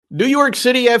New York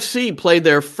City FC played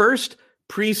their first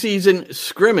preseason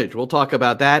scrimmage. We'll talk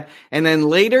about that. And then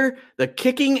later, the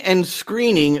Kicking and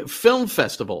Screening Film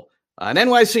Festival on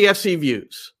NYCFC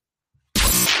Views.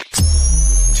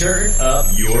 Turn up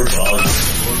your volume.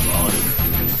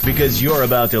 Because you're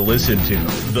about to listen to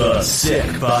The Sick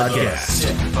Podcast.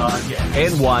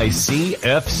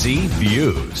 NYCFC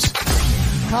Views.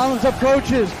 Collins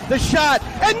approaches the shot,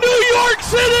 and New York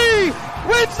City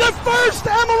wins the first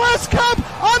MLS Cup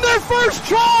on their first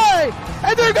try,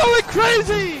 and they're going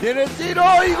crazy. Tiene tiro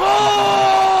y gol!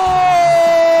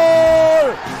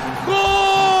 Gol!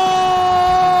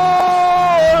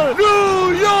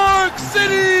 New York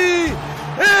City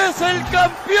es el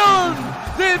campeón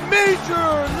de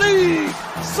Major League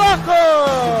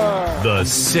Soccer. The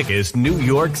sickest New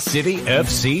York City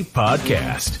FC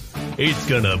podcast. It's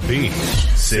gonna be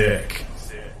sick.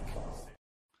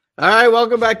 All right,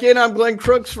 welcome back in. I'm Glenn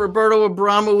Crooks. Roberto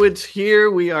Abramowitz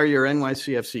here. We are your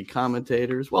NYCFC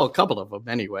commentators. Well, a couple of them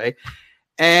anyway.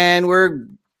 And we're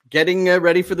getting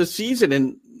ready for the season.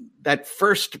 And that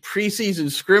first preseason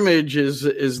scrimmage is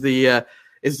the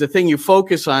thing you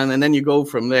focus on, and then you go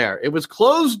from there. It was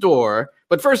closed door.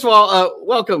 But first of all,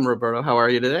 welcome, Roberto. How are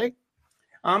you today?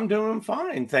 I'm doing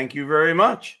fine. Thank you very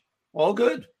much. All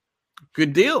good.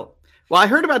 Good deal. Well, I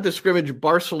heard about the scrimmage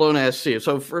Barcelona SC.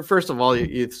 So first of all,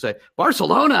 you'd say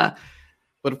Barcelona,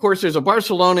 but of course there's a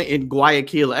Barcelona in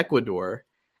Guayaquil, Ecuador.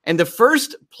 And the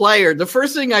first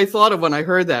thing I thought of when I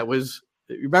heard that was,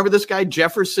 remember this guy,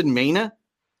 Jefferson Mena?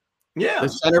 Yeah. The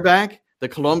center back, the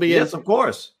Colombian? Yes, of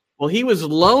course. Well, he was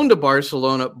loaned to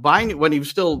Barcelona when he was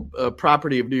still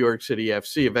property of New York City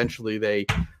FC. Eventually they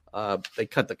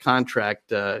cut the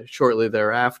contract shortly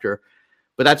thereafter.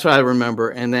 But that's what I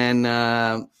remember. And then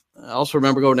I also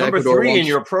remember going to Ecuador. Number 3 in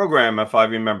your program, if I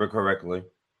remember correctly.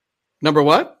 Number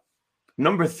what?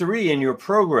 Number 3 in your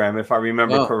program, if I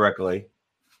remember correctly.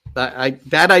 I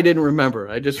didn't remember.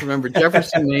 I just remember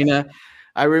Jefferson Mena.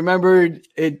 I remembered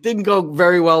it didn't go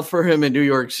very well for him in New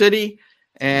York City.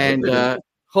 And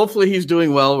hopefully he's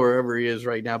doing well wherever he is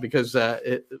right now, because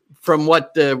from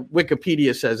what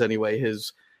Wikipedia says anyway,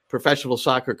 his professional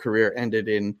soccer career ended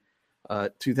in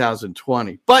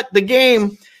 2020. But the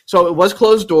game, so it was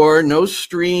closed door, no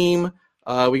stream.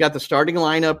 We got the starting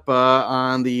lineup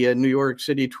on the New York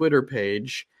City Twitter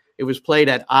page. It was played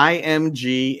at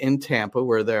IMG in Tampa,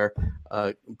 where they're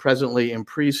presently in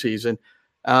preseason,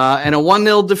 and a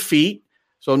 1-0 defeat.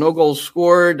 So no goals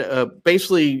scored.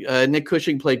 Basically, Nick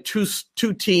Cushing played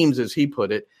two teams, as he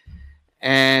put it,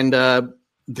 and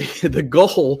the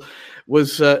goal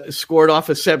was scored off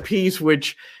a set piece,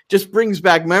 which just brings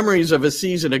back memories of a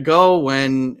season ago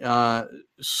when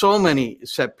so many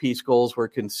set piece goals were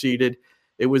conceded.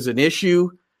 It was an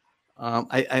issue.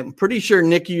 I'm pretty sure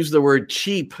Nick used the word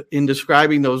cheap in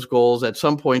describing those goals at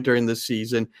some point during the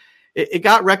season. It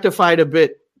got rectified a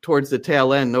bit towards the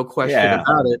tail end, no question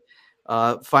about it.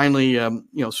 Finally,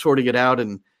 sorting it out,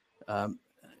 and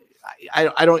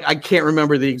I can't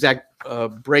remember the exact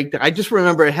breakdown. I just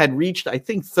remember it had reached, I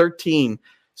think, 13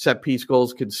 set piece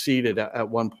goals conceded at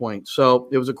one point. So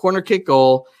it was a corner kick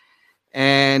goal,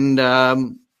 and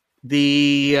why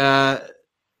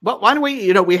don't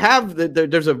we? We have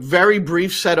there's a very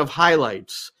brief set of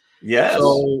highlights. Yes.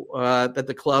 So that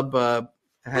the club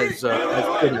has put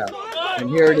out, and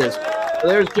here it is. So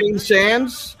there's James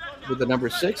Sands with the number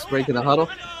 6 breaking the huddle.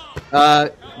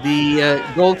 The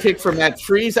goal kick from Matt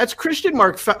Freeze. That's Christian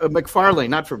McFarlane,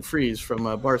 not from Freeze, from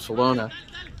Barcelona.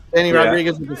 Danny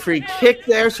Rodriguez with the free kick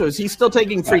there. So is he still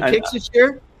taking free kicks this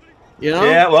year?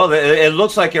 Yeah, well, it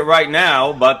looks like it right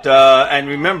now. But and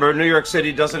remember, New York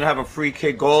City doesn't have a free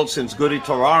kick goal since Goody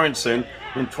Torrenson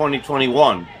in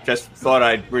 2021. Just thought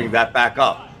I'd bring that back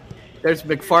up. There's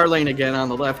McFarlane again on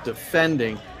the left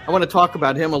defending. I want to talk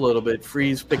about him a little bit.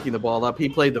 Freeze picking the ball up. He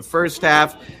played the first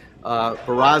half.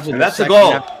 Barraza, and that's a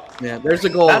goal. Yeah, there's a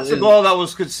goal. That's the goal that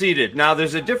was conceded. Now,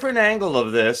 there's a different angle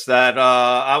of this that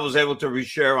I was able to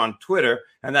reshare on Twitter,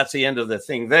 and that's the end of the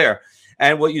thing there.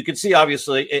 And what you can see,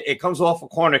 obviously, it comes off a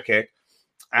corner kick,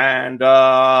 and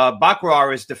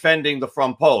Bakrar is defending the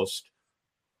front post,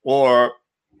 or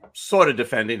sort of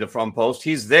defending the front post.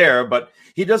 He's there, but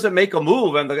he doesn't make a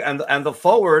move, and the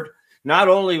forward not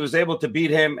only was able to beat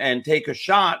him and take a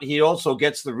shot, he also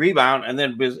gets the rebound and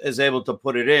then is able to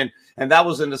put it in. And that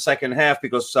was in the second half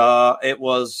because it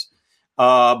was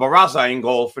Barraza in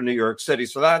goal for New York City.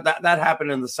 So that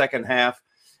happened in the second half,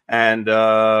 and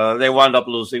they wound up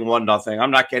losing 1-0.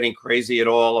 I'm not getting crazy at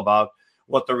all about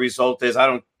what the result is. I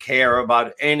don't care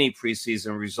about any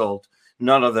preseason result.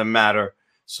 None of them matter.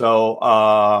 So,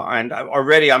 and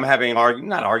already I'm having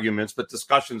not arguments, but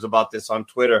discussions about this on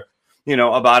Twitter,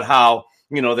 about how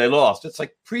they lost. It's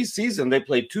like preseason. They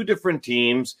played two different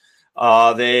teams.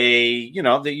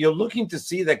 You're looking to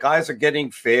see that guys are getting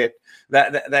fit,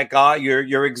 that guy,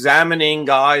 you're examining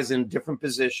guys in different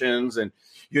positions, and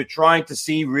you're trying to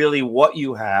see really what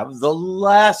you have. The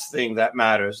last thing that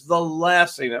matters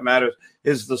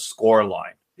is the score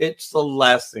line. It's the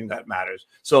last thing that matters.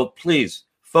 So please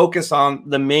focus on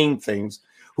the main things.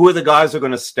 Who are the guys who are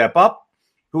going to step up?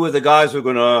 Who are the guys who are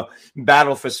going to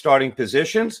battle for starting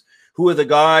positions? Who are the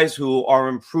guys who are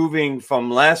improving from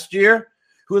last year?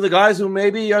 Who are the guys who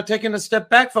maybe are taking a step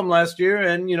back from last year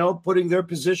and, putting their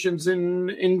positions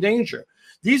in danger?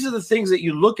 These are the things that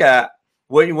you look at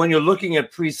when you're looking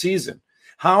at preseason.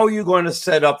 How are you going to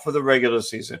set up for the regular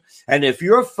season? And if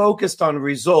you're focused on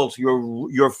results,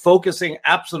 you're focusing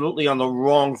absolutely on the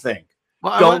wrong thing.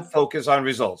 Well, don't focus on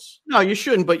results. No, you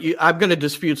shouldn't. But I'm going to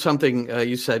dispute something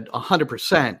you said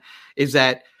 100%, is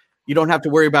that you don't have to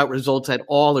worry about results at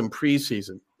all in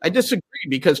preseason. I disagree,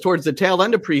 because towards the tail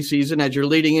end of preseason, as you're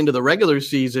leading into the regular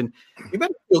season, you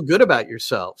better feel good about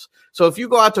yourselves. So if you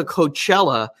go out to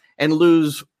Coachella and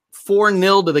lose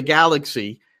 4-0 to the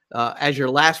Galaxy as your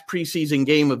last preseason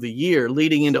game of the year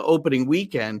leading into opening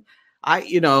weekend,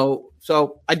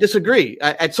 so I disagree.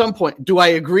 At some point, do I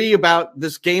agree about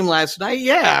this game last night?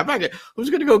 Yeah, who's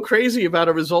going to go crazy about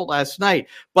a result last night?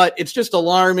 But it's just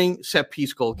alarming. Set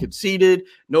piece goal conceded,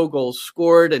 no goals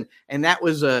scored, and that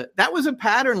was a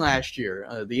pattern last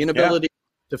year. The inability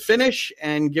to finish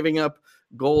and giving up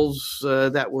goals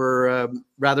that were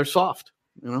rather soft.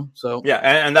 So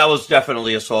and that was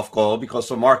definitely a soft goal because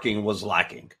the marking was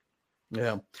lacking.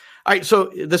 Yeah. All right. So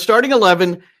the starting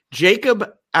 11: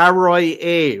 Jacob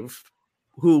Aroy-Ave,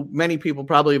 who many people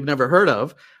probably have never heard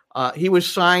of. He was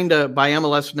signed by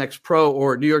MLS Next Pro,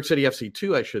 or New York City FC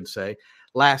 2, I should say,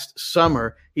 last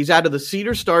summer. He's out of the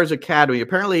Cedar Stars Academy.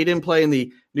 Apparently, he didn't play in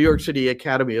the New York City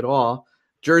Academy at all.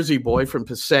 Jersey boy from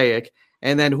Passaic.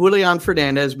 And then Julian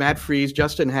Fernandez, Matt Freese,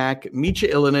 Justin Hack,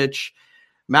 Micha Ilinic,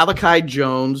 Malachi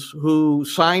Jones, who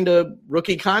signed a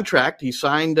rookie contract. He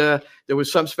signed, there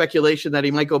was some speculation that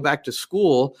he might go back to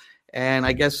school, and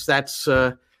I guess that's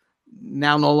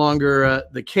now no longer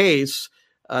the case.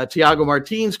 Thiago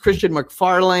Martins, Christian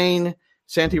McFarlane,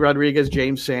 Santi Rodriguez,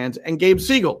 James Sands, and Gabe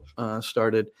Siegel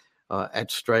started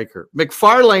at striker.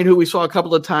 McFarlane, who we saw a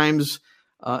couple of times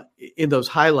in those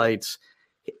highlights,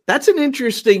 that's an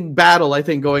interesting battle, I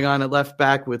think, going on at left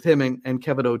back with him and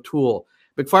Kevin O'Toole.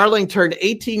 McFarlane turned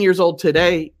 18 years old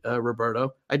today,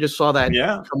 Roberto. I just saw that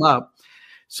come up.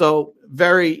 So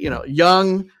very,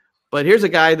 young, but here's a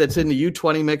guy that's in the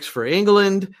U20 mix for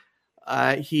England.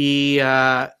 And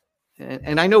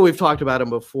I know we've talked about him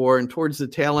before, and towards the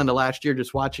tail end of last year,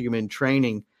 just watching him in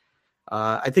training,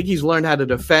 I think he's learned how to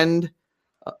defend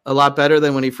a lot better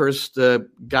than when he first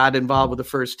got involved with the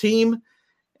first team.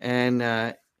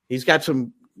 And he's got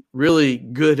some really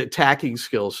good attacking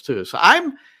skills too. So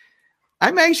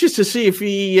I'm anxious to see if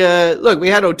he look. We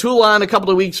had O'Toole on a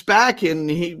couple of weeks back, and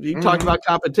he talked about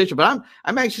competition. But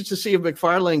I'm anxious to see if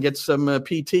McFarlane gets some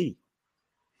PT.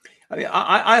 I mean,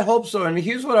 I hope so. And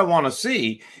here's what I want to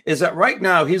see is that right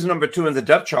now he's number 2 in the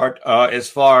depth chart as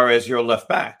far as your left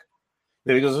back,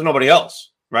 because there's nobody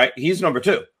else, right? He's number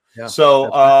 2. Yeah,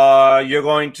 so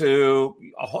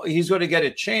he's going to get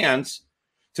a chance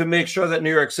to make sure that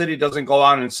New York City doesn't go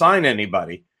out and sign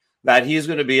anybody, that he's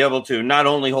going to be able to not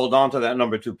only hold on to that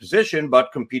number 2 position,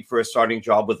 but compete for a starting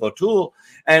job with O'Toole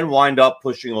and wind up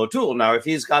pushing O'Toole. Now, if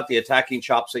he's got the attacking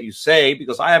chops that you say,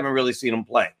 because I haven't really seen him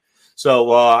play.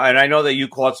 So, and I know that you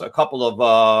caught a couple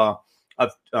of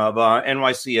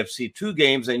NYCFC 2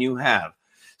 games, and you have.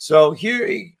 So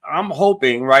here I'm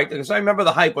hoping, right, because I remember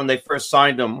the hype when they first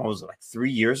signed him, what was it, like 3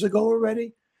 years ago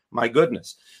already? My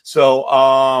goodness. So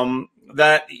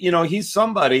that, he's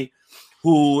somebody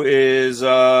who is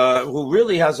who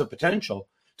really has a potential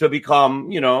to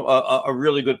become, a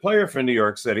really good player for New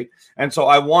York City. And so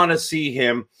I want to see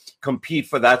him compete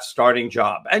for that starting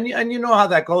job. And you know how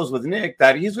that goes with Nick,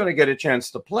 that he's going to get a chance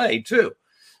to play too,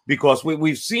 because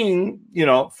we've seen,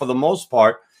 for the most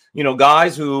part,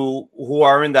 guys who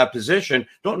are in that position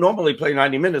don't normally play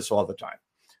 90 minutes all the time.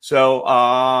 So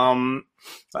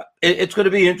it's going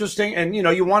to be interesting. And,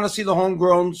 you want to see the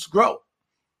homegrowns grow.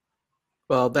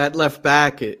 Well, that left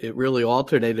back, it really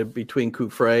alternated between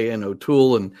Koufre and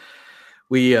O'Toole. And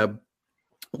we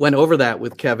went over that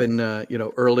with Kevin,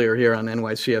 earlier here on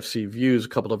NYCFC Views a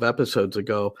couple of episodes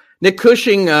ago. Nick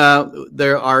Cushing,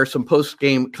 there are some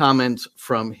post-game comments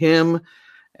from him,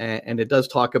 and it does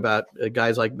talk about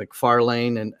guys like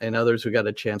McFarlane and others who got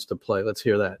a chance to play. Let's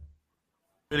hear that.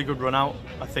 Really good run out.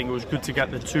 I think it was good to get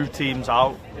the two teams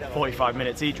out 45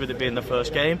 minutes each, with it being the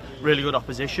first game. Really good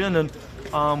opposition,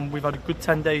 and we've had a good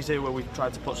 10 days here where we've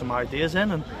tried to put some ideas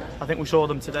in, and I think we saw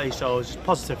them today, so it's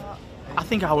positive. I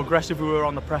think how aggressive we were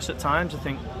on the press at times, I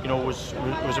think, was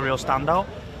a real standout.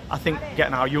 I think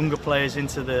getting our younger players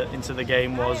into the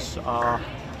game was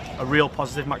a real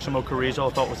positive. Maximo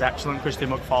Carrizo I thought was excellent. Christian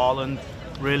McFarland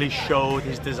really showed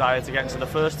his desire to get into the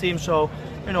first team, so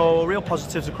real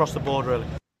positives across the board, really.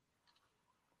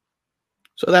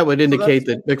 So that would indicate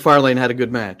that McFarlane had a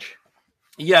good match.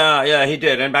 Yeah, he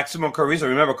did. And Maximo Carrizo,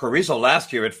 remember Carrizo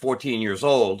last year at 14 years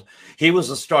old, he was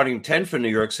the starting 10 for New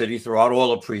York City throughout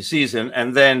all of preseason.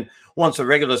 And then once the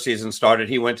regular season started,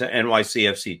 he went to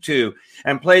NYCFC 2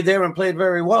 and played there and played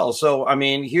very well. So, I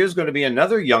mean, here's going to be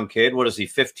another young kid. What is he,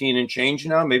 15 and change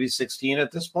now, maybe 16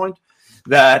 at this point,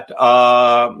 that,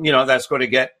 that's going to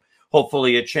get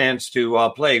hopefully a chance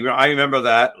to play. I remember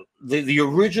that the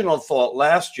original thought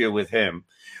last year with him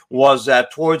was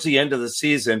that towards the end of the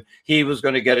season, he was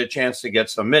going to get a chance to get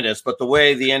some minutes. But the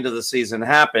way the end of the season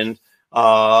happened,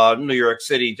 New York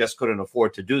City just couldn't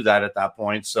afford to do that at that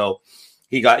point. So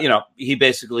he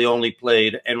basically only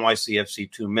played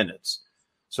NYCFC 2 minutes.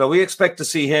 So we expect to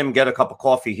see him get a cup of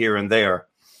coffee here and there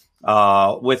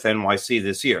with NYC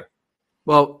this year.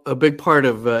 Well, a big part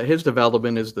of his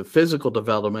development is the physical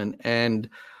development. And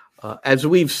as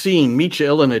we've seen, Micha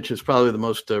Ilinic is probably the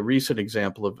most recent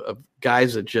example of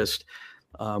guys that just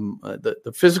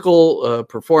the physical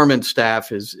performance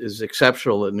staff is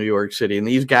exceptional in New York City. And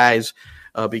these guys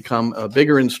become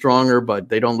bigger and stronger, but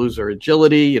they don't lose their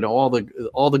agility, all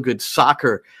the good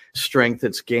soccer strength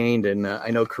that's gained. And I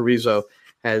know Carrizo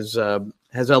has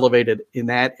elevated in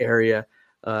that area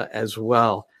as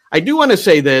well. I do want to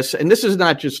say this, and this is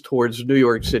not just towards New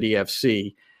York City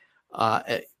FC,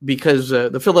 because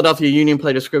the Philadelphia Union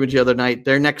played a scrimmage the other night.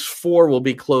 Their next 4 will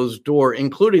be closed door,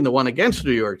 including the one against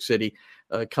New York City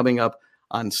coming up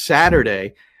on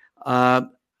Saturday.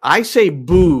 I say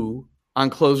boo on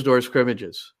closed door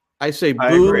scrimmages. I say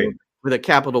boo with a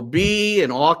capital B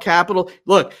and all capital.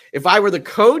 Look, if I were the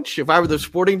coach, if I were the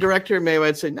sporting director, maybe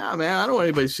I'd say, nah, man, I don't want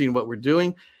anybody seeing what we're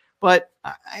doing. But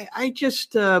I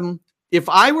just, if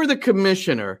I were the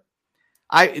commissioner,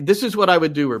 this is what I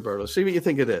would do, Roberto. See what you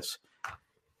think of this.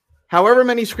 However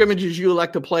many scrimmages you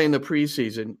elect to play in the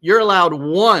preseason, you're allowed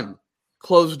 1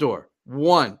 closed door,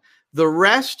 1. The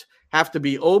rest have to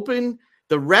be open.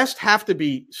 The rest have to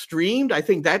be streamed. I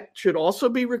think that should also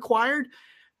be required,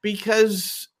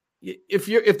 because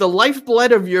if the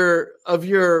lifeblood of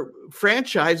your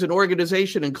franchise and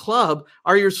organization and club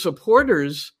are your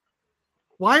supporters,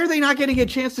 why are they not getting a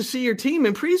chance to see your team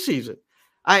in preseason?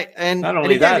 Not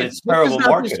only that, it's terrible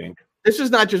marketing. This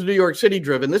is not just New York City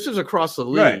driven. This is across the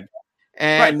league. Right.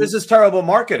 And this is terrible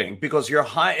marketing, because you're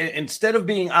instead of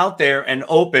being out there and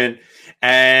open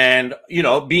and,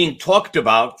 being talked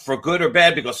about for good or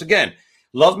bad, because again,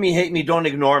 love me, hate me, don't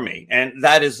ignore me. And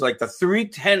that is like the 3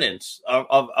 tenets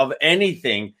of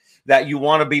anything that you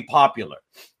want to be popular,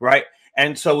 right?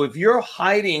 And so if you're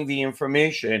hiding the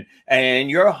information and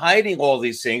you're hiding all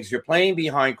these things, you're playing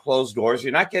behind closed doors,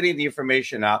 you're not getting the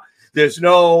information out. There's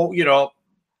no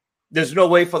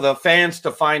way for the fans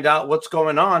to find out what's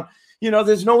going on.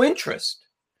 There's no interest.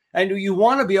 And you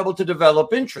want to be able to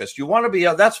develop interest. You want to be,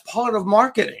 that's part of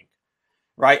marketing,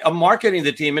 right? Of marketing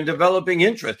the team and developing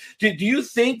interest. Do you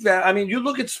think that, you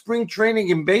look at spring training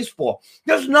in baseball,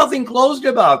 there's nothing closed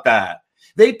about that.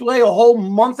 They play a whole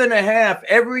month and a half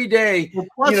every day,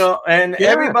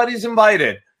 everybody's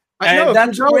invited. And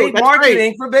that's great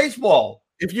marketing for baseball.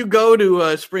 If you go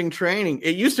to spring training,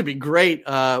 it used to be great.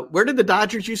 Where did the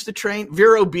Dodgers used to train?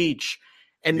 Vero Beach.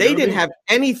 And they didn't have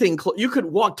anything. You could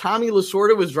walk. Tommy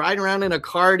Lasorda was riding around in a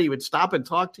cart. He would stop and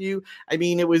talk to you.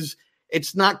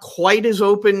 It's not quite as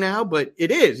open now, but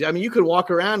it is. You could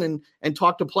walk around and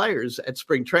talk to players at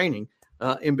spring training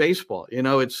in baseball.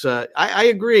 I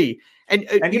agree. And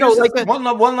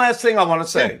one last thing I want to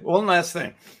say. Yeah. One last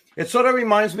thing. It sort of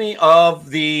reminds me of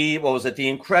The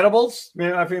Incredibles?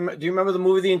 Do you remember the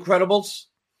movie The Incredibles?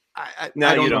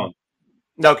 No, you don't.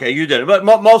 Okay, you did. But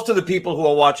most of the people who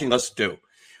are watching us do.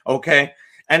 Okay?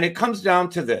 And it comes down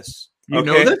to this. You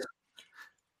know this?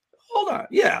 Hold on.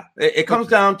 Yeah. It comes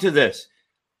down to this.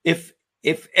 If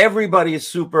everybody is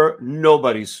super,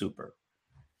 nobody's super.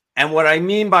 And what I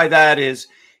mean by that is,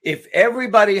 if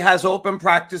everybody has open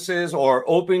practices or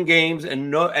open games and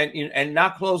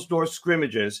not closed door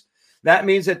scrimmages, that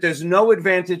means that there's no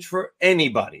advantage for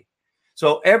anybody.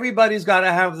 So everybody's got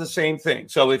to have the same thing.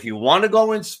 So if you want to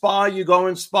go in SPA, you go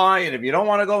in SPA. And if you don't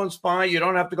want to go in SPA, you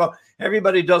don't have to go.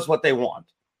 Everybody does what they want.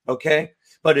 Okay.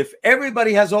 But if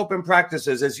everybody has open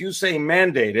practices, as you say,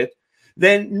 mandated,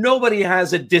 then nobody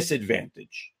has a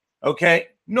disadvantage. Okay?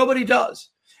 Nobody does.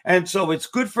 And so it's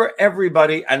good for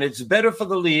everybody, and it's better for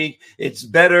the league. It's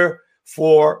better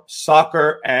for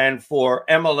soccer and for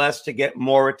MLS to get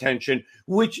more attention,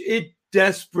 which it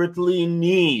desperately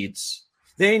needs.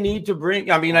 They need to bring,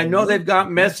 I mean, I know they've got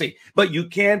Messi, but you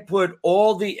can't put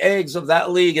all the eggs of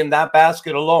that league in that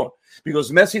basket alone,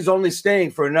 because Messi's only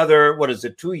staying for another,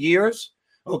 2 years?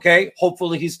 Okay.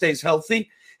 Hopefully he stays healthy.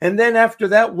 And then after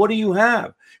that, what do you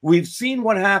have? We've seen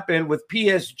what happened with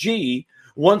PSG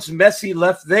once Messi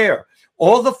left there.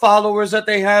 All the followers that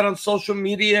they had on social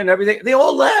media and everything, they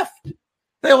all left.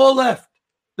 They all left.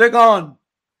 They're gone.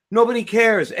 Nobody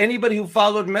cares. Anybody who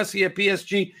followed Messi at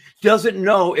PSG doesn't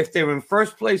know if they're in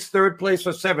first place, third place,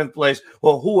 or seventh place,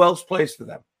 or who else plays for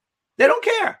them. They don't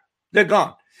care. They're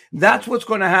gone. That's what's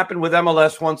going to happen with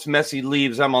MLS once Messi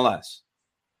leaves MLS,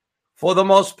 for the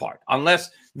most part,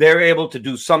 unless they're able to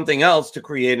do something else to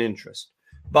create interest.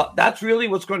 But that's really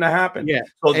what's going to happen. Yeah.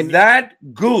 So that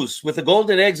goose with the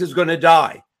golden eggs is going to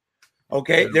die.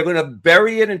 Okay. They're going to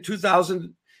bury it in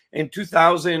 2000. In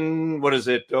 2000, what is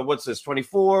it? What's this?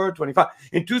 24, 25.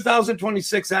 In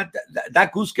 2026,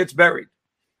 that goose gets buried.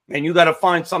 And you got to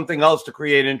find something else to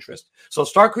create interest. So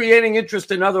start creating interest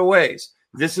in other ways.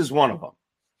 This is one of them.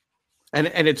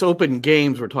 And it's open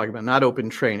games we're talking about, not open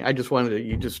training. I just wanted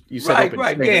to, you said open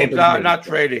right, training, games, not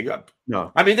trading.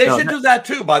 No. I mean, they should do that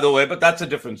too, by the way, but that's a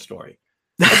different story.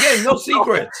 Again, no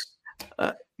secrets.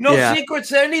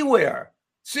 Secrets anywhere.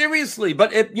 Seriously,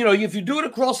 but if you do it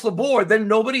across the board, then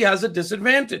nobody has a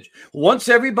disadvantage. Once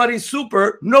everybody's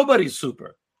super, nobody's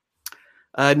super.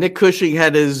 Nick Cushing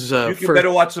had his. You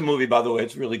better watch the movie, by the way;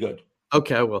 it's really good.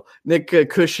 Okay, well, Nick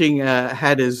Cushing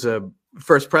had his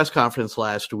first press conference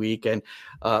last week, and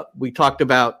we talked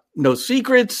about no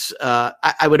secrets.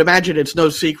 I would imagine it's no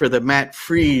secret that Matt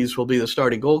Freese will be the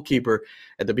starting goalkeeper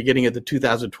at the beginning of the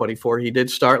 2024. He did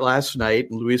start last night,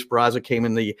 and Luis Barraza came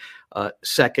in the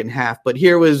second half. But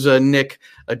here was Nick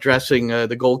addressing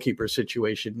the goalkeeper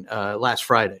situation last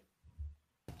Friday.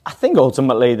 I think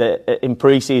ultimately that in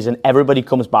preseason, everybody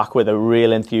comes back with a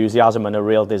real enthusiasm and a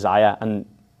real desire. And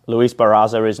Luis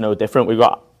Barraza is no different. We've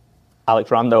got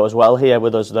Alex Rando as well here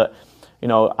with us, that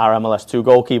our MLS2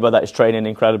 goalkeeper that is training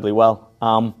incredibly well.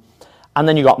 And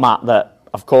then you got Matt that,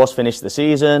 of course, finished the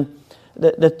season.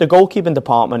 The goalkeeping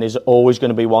department is always going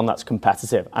to be one that's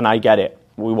competitive, and I get it.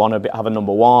 We want to have a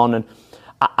number one, and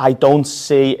I don't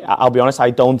see. I'll be honest. I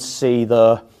don't see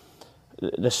the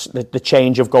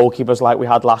change of goalkeepers like we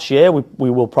had last year.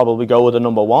 We will probably go with the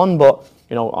number one, but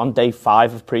on day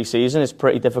 5 of pre-season, it's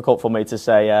pretty difficult for me to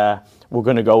say we're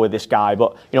going to go with this guy.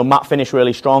 But Matt finished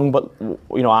really strong. But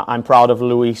I'm proud of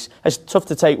Luis. It's tough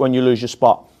to take when you lose your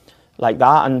spot like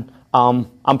that, and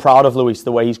I'm proud of Luis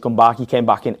the way he's come back. He came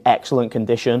back in excellent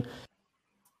condition.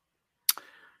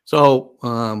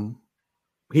 So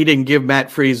he didn't give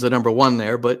Matt Freese the number one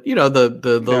there, but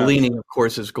the leaning, of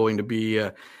course, is going to be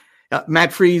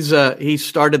Matt Freese. He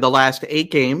started the last 8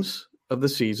 games of the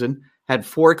season, had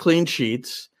 4 clean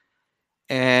sheets,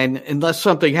 and unless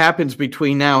something happens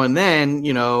between now and then,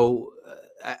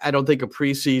 I don't think a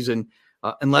preseason,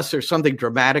 unless there's something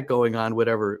dramatic going on, would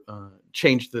ever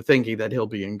change the thinking that he'll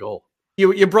be in goal.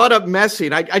 You brought up Messi,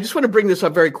 and I just want to bring this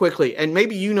up very quickly, and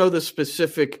maybe the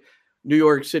specific New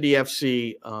York City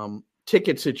FC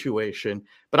ticket situation,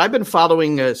 but I've been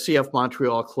following CF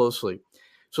Montreal closely.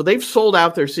 So they've sold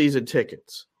out their season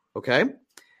tickets. Okay.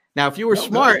 Now, if you were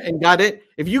smart and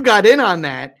if you got in on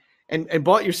that and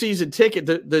bought your season ticket,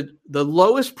 the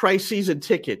lowest price season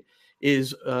ticket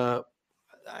is, I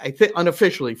think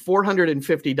unofficially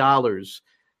 $450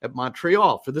 at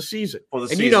Montreal for the season. For the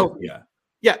season,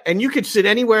 yeah. And you could sit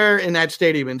anywhere in that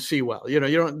stadium and see well. You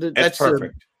don't. That's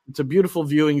perfect. It's a beautiful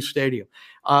viewing stadium.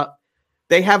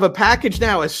 They have a package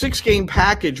now, a 6-game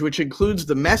package, which includes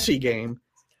the Messi game,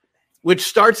 which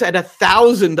starts at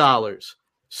 $1,000.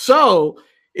 So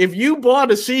if you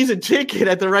bought a season ticket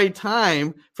at the right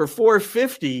time for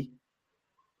 $450,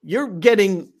 you're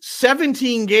getting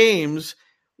 17 games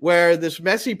where this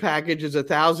Messi package is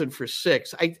 $1,000 for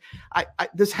 6.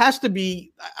 This has to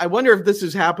be. I wonder if this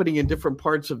is happening in different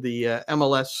parts of the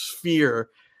MLS sphere,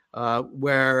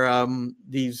 where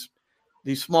these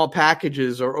small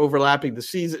packages are overlapping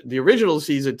the original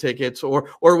season tickets, or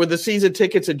with the season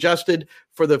tickets adjusted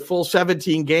for the full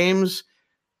 17 games.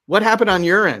 What happened on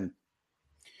your end?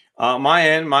 My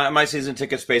end, my season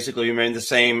tickets basically remain the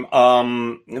same.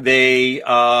 They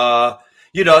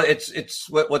it's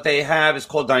what they have is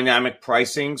called dynamic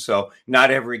pricing. So not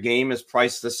every game is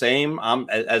priced the same.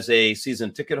 As a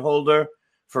season ticket holder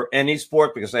for any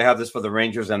sport because they have this for the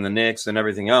Rangers and the Knicks and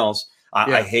everything else.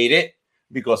 I hate it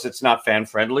because it's not fan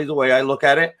friendly the way I look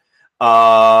at it.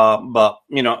 But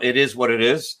it is what it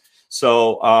is.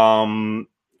 So,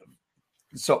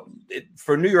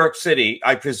 for New York City,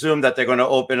 I presume that they're going to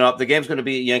open up. The game's going to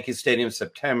be at Yankee Stadium in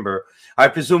September. I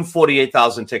presume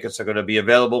 48,000 tickets are going to be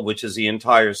available, which is the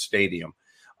entire stadium.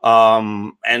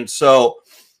 And so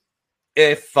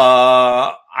if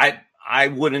I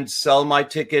wouldn't sell my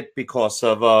ticket because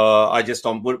of I just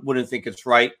wouldn't think it's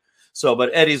right. So, but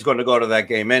Eddie's going to go to that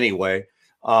game anyway.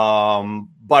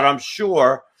 But I'm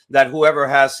sure that whoever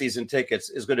has season tickets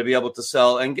is going to be able to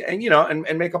sell and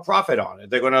make a profit on it.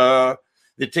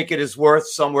 The ticket is worth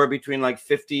somewhere between like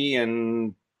 $50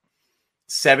 and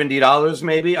 $70,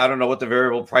 maybe. I don't know what the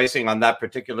variable pricing on that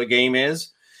particular game is,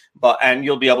 and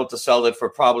you'll be able to sell it for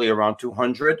probably around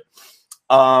 $200.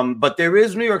 But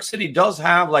New York City does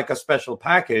have like a special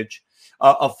package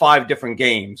of 5 different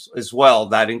games as well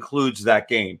that includes that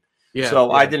game.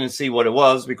 I didn't see what it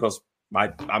was because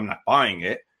I'm not buying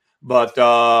it, but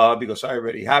because I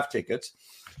already have tickets.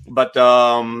 But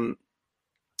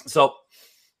so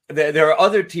there are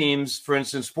other teams, for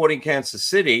instance, Sporting Kansas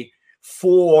City,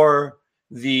 for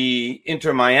the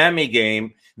Inter Miami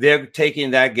game. They're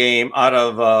taking that game out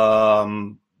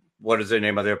of what is the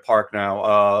name of their park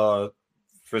now?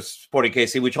 For Sporting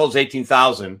KC, which holds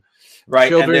 18,000,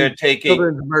 right? And they're taking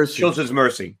Children's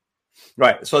Mercy,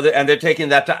 right? So they're taking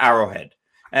that to Arrowhead,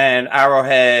 and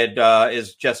Arrowhead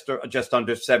is just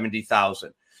under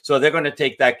 70,000. So they're going to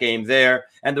take that game there.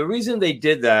 And the reason they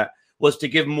did that was to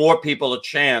give more people a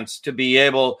chance to be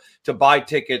able to buy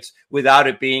tickets without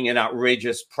it being an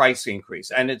outrageous price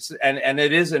increase. And it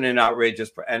isn't an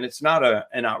outrageous, and it's not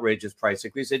an outrageous price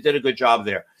increase. They did a good job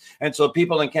there, and so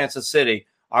people in Kansas City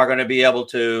are going to be able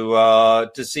to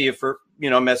see it for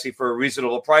Messi for a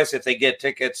reasonable price if they get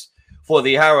tickets for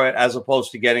the Arrowhead as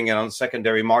opposed to getting it on the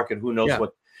secondary market. Who knows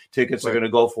what tickets are going to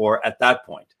go for at that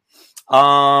point?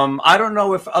 I don't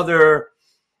know if other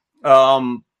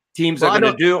teams are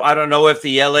going to do. I don't know if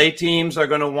the LA teams are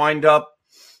going to wind up,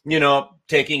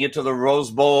 taking it to the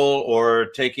Rose Bowl or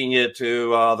taking it to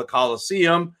the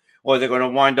Coliseum, or they're going to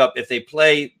wind up if they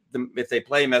play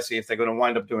Messi, if they're going to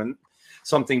wind up doing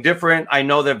something different. I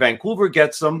know that Vancouver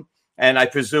gets them, and I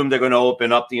presume they're going to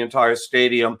open up the entire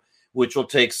stadium, which will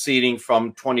take seating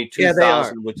from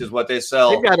 22,000, which is what they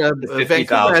sell. They've got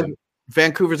 50,000.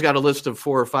 Vancouver's got a list of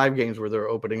 4 or 5 games where they're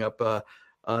opening up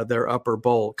their upper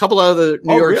bowl. A couple of other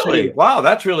New York City. Wow,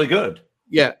 that's really good.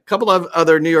 Yeah, a couple of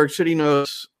other New York City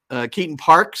notes. Keaton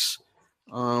Parks,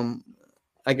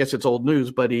 I guess it's old news,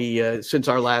 but he since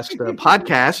our last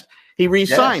podcast, he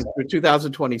re-signed for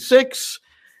 2026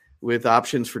 with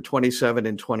options for 27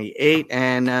 and 28.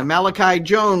 And Malachi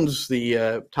Jones,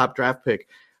 the top draft pick,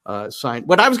 signed.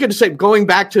 What I was going to say, going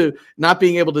back to not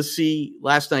being able to see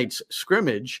last night's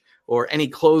scrimmage or any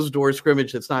closed door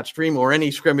scrimmage that's not streamed or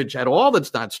any scrimmage at all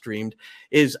that's not streamed,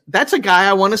 is that's a guy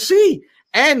I want to see.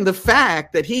 And the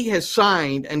fact that he has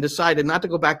signed and decided not to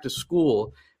go back to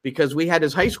school, because we had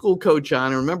his high school coach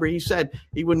on. And remember, he said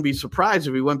he wouldn't be surprised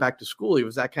if he went back to school. He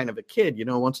was that kind of a kid,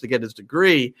 wants to get his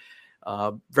degree.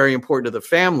 Very important to the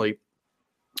family.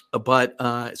 But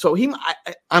so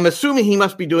I'm assuming he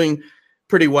must be doing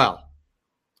pretty well,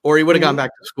 or he would have gone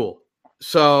back to school.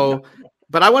 So,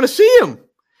 but I want to see him.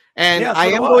 And I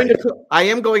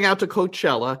am going out to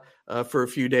Coachella for a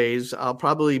few days. I'll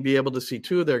probably be able to see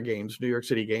 2 of their games, New York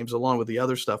City games, along with the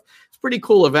other stuff. It's a pretty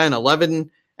cool event.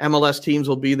 11 MLS teams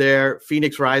will be there.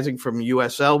 Phoenix Rising from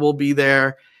USL will be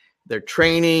there. They're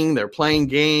training. They're playing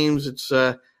games. It's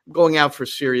going out for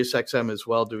Sirius XM as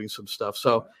well, doing some stuff.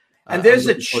 So, and there's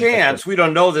a chance, we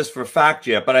don't know this for a fact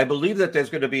yet, but I believe that there's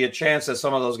going to be a chance that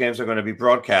some of those games are going to be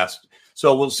broadcast.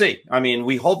 So we'll see. I mean,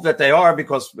 we hope that they are,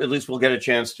 because at least we'll get a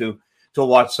chance to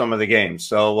watch some of the games.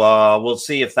 So we'll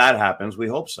see if that happens. We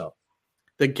hope so.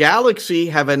 The Galaxy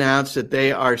have announced that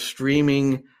they are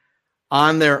streaming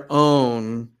on their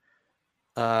own.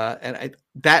 And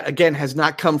that, again, has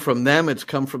not come from them. It's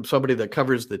come from somebody that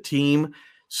covers the team.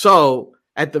 So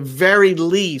at the very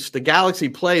least, the Galaxy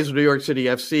plays New York City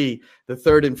FC, the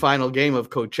 3rd and final game of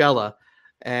Coachella.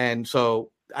 And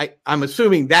so I'm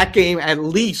assuming that game at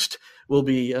least will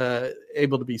be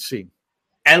able to be seen.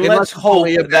 And let's hope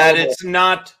that it's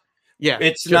not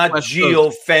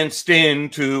geo-fenced in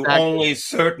to only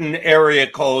certain area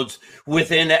codes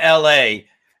within LA,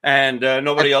 and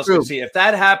nobody else can see. If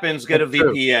that happens, get a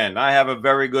VPN. I have a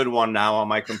very good one now on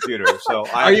my computer. So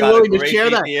are you willing to share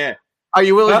that? Are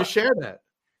you willing to share that?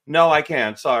 No, I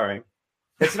can't. Sorry.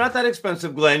 It's not that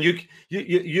expensive, Glenn.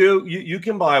 You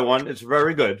can buy one. It's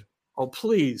very good. Oh,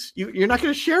 please. You're not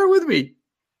going to share it with me.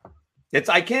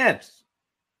 I can't.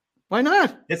 Why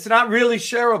not? It's not really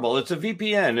shareable. It's a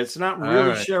VPN. It's not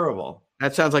really shareable.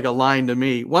 That sounds like a line to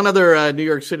me. One other New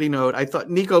York City note. I thought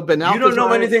Nico Benalcazar. You don't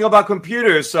know anything about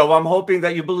computers, so I'm hoping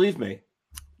that you believe me.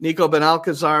 Nico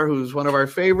Benalcazar, who's one of our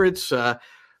favorites,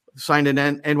 signed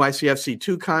an NYCFC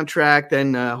 2 contract,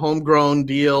 then a homegrown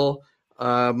deal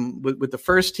with the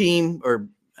first team, or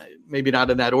maybe not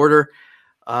in that order.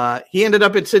 He ended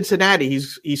up at Cincinnati.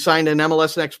 He signed an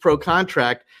MLS Next Pro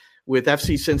contract with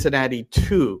FC Cincinnati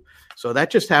 2. So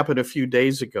that just happened a few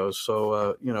days ago.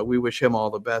 So, we wish him all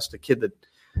the best. A kid that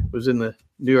was in the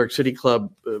New York City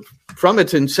club from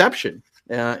its inception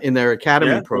in their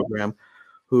academy program,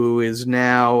 who is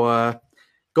now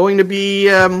going to be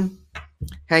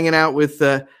hanging out with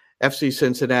FC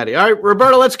Cincinnati. All right,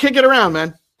 Roberto, let's kick it around,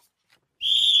 man.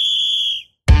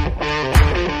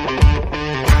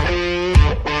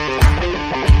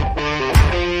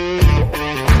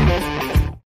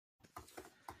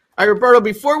 All right, Roberto,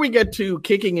 before we get to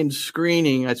kicking and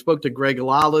screening, I spoke to Greg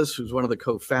Lawless, who's one of the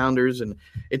co-founders, and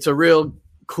it's a real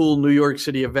cool New York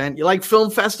City event. You like film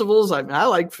festivals? I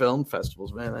like film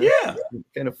festivals, man. Yeah,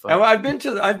 kind of fun. I've been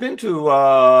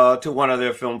to one of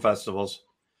their film festivals.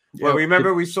 Well,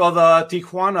 remember we saw the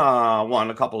Tijuana one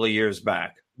a couple of years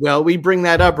back. Well, we bring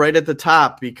that up right at the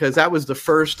top because that was the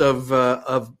first of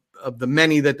the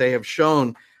many that they have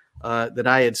shown that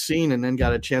I had seen, and then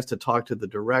got a chance to talk to the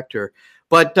director.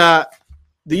 But the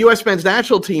U.S. men's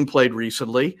national team played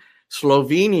recently,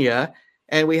 Slovenia,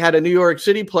 and we had a New York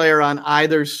City player on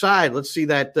either side. Let's see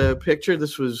that picture.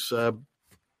 This was, I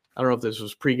don't know if this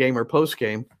was pregame or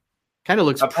postgame. Kind of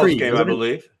looks postgame, I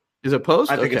believe. Is it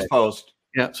post? I think it's post.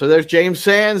 Yeah, so there's James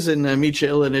Sands and Micha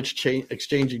Ilinic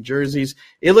exchanging jerseys.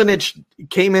 Ilinic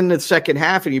came in the second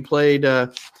half, and he played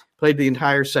the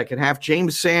entire second half.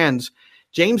 James Sands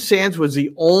was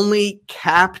the only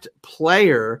capped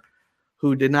player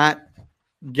who did not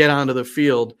get onto the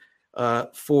field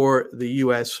for the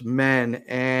U.S. men.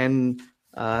 And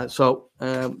but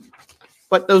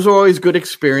those are always good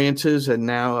experiences, and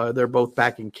now they're both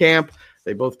back in camp.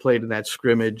 They both played in that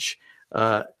scrimmage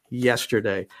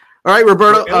yesterday. All right,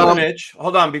 Roberto. Ilinic,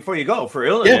 hold on before you go. For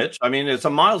Ilinic, I mean, it's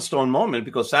a milestone moment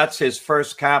because that's his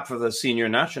first cap for the senior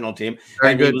national team.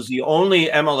 He was the only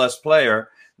MLS player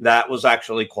that was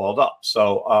actually called up.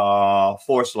 So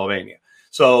for Slovenia.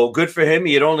 So good for him.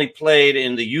 He had only played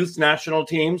in the youth national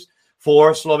teams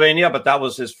for Slovenia, but that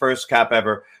was his first cap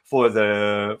ever for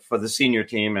the senior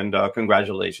team. And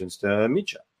congratulations to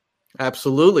Micha.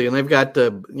 Absolutely, and they've got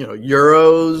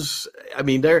Euros. I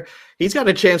mean, he's got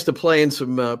a chance to play in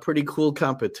some pretty cool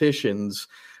competitions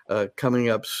coming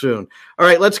up soon. All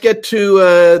right, let's get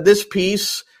to this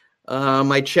piece.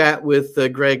 My chat with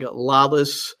Greg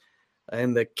Lawless.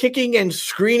 And the Kicking and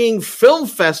Screening Film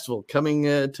Festival coming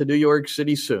to New York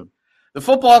City soon. The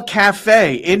Football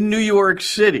Cafe in New York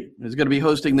City is going to be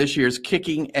hosting this year's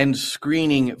Kicking and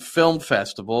Screening Film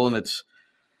Festival, and it's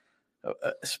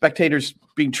spectators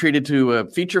being treated to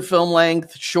feature film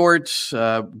length, shorts,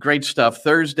 great stuff.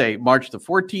 Thursday, March the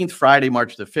 14th, Friday,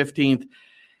 March the 15th,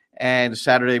 and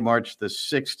Saturday, March the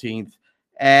 16th.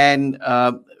 And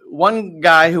one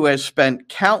guy who has spent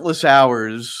countless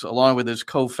hours, along with his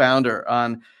co-founder,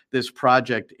 on this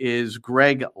project is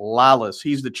Greg Lawless.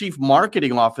 He's the chief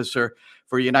marketing officer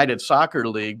for United Soccer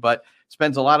League, but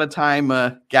spends a lot of time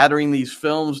gathering these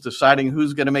films, deciding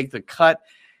who's going to make the cut,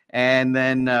 and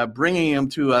then bringing them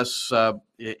to us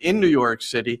in New York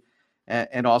City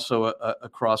and also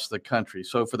across the country.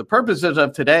 So for the purposes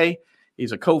of today,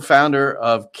 he's a co-founder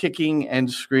of Kicking and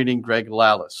Screening, Greg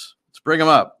Lawless. Let's bring him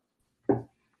up.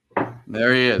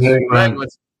 There he is. Hey,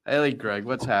 Greg,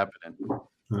 what's happening?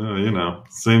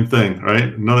 Same thing, right?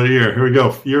 Another year. Here we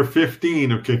go. Year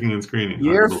 15 of Kicking and Screening.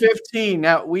 Year 15.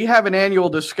 Now, we have an annual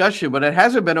discussion, but it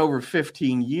hasn't been over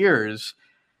 15 years.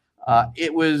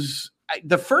 It was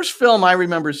the first film I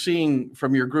remember seeing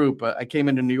from your group. I came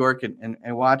into New York and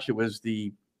watched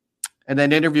it. And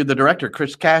then interviewed the director,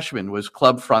 Chris Cashman, was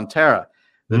Club Frontera,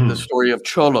 the story of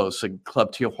Cholos and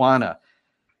Club Tijuana.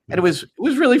 And it was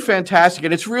really fantastic.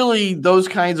 And it's really those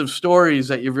kinds of stories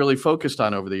that you've really focused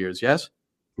on over the years, yes?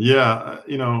 Yeah.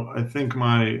 I think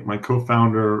my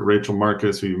co-founder, Rachel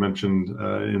Marcus, who you mentioned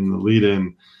in the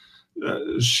lead-in,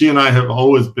 she and I have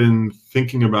always been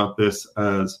thinking about this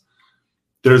as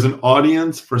there's an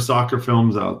audience for soccer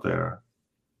films out there,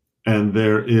 and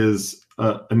there is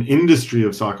an industry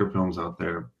of soccer films out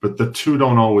there, but the two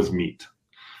don't always meet.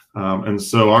 And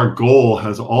so our goal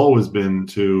has always been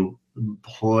to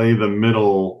play the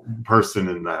middle person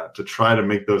in that, to try to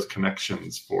make those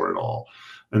connections for it all.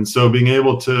 And so being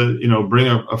able to, bring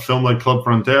a film like Club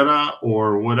Frontera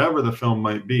or whatever the film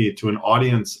might be to an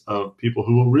audience of people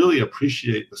who will really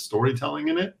appreciate the storytelling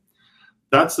in it,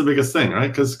 that's the biggest thing, right?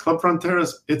 Because Club Frontera,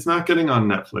 it's not getting on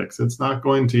Netflix. It's not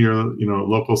going to your,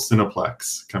 local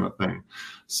Cineplex kind of thing.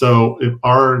 So if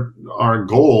our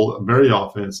goal very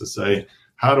often is to say,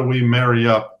 how do we marry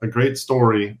up a great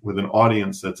story with an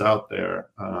audience that's out there?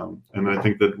 And I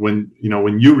think that when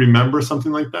you remember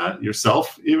something like that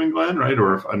yourself, even Glenn, right?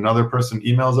 Or if another person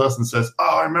emails us and says,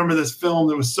 "Oh, I remember this film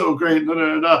that was so great,"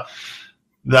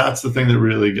 that's the thing that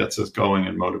really gets us going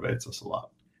and motivates us a lot.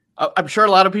 I'm sure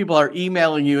a lot of people are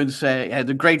emailing you and saying, "Hey,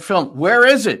 the great film. Where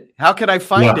is it? How can I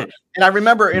find it?" And I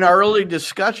remember in our early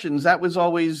discussions, that was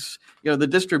always, the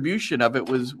distribution of it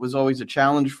was always a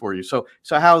challenge for you. So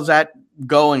how's that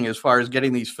going as far as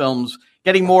getting these films,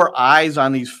 getting more eyes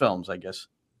on these films, I guess?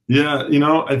 Yeah,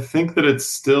 I think that it's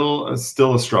still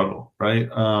a struggle, right?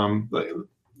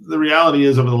 The reality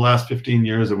is over the last 15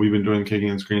 years that we've been doing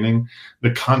Kicking and Screening, the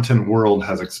content world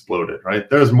has exploded, right?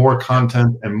 There's more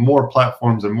content and more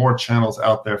platforms and more channels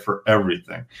out there for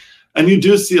everything. And you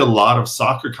do see a lot of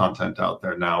soccer content out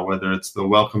there now, whether it's the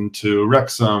Welcome to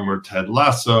Wrexham or Ted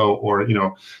Lasso, or, you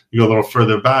go a little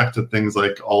further back to things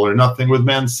like All or Nothing with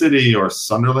Man City or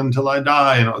Sunderland Till I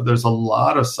Die. There's a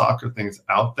lot of soccer things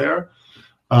out there.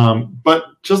 But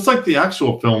just like the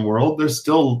actual film world, there's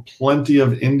still plenty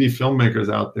of indie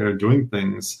filmmakers out there doing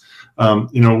things.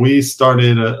 We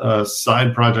started a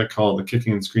side project called the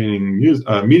Kicking and Screening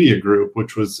Media Group,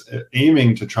 which was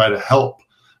aiming to try to help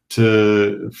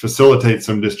to facilitate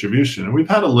some distribution. And we've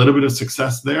had a little bit of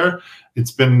success there.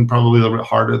 It's been probably a little bit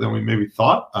harder than we maybe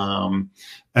thought.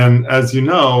 And as you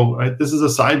know, right, this is a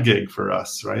side gig for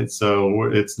us, right? So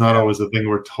it's not always a thing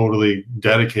we're totally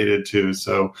dedicated to.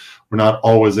 So we're not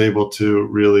always able to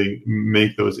really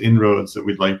make those inroads that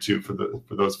we'd like to for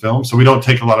those films. So we don't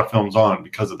take a lot of films on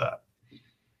because of that.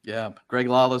 Yeah. Greg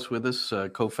Lawless with us,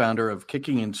 co-founder of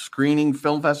Kicking and Screening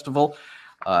Film Festival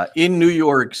in New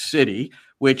York City,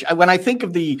 which when I think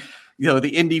of the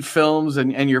indie films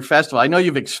and your festival, I know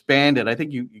you've expanded. I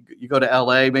think you go to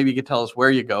LA, maybe you could tell us where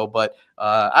you go, but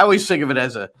I always think of it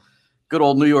as a good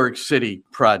old New York City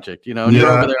project, and you're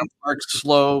over there on Park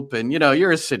Slope and,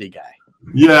 you're a city guy.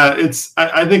 Yeah,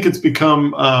 I think it's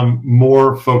become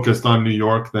more focused on New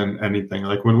York than anything.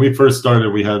 Like when we first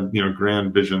started, we had,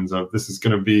 grand visions of this is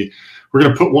going to be, we're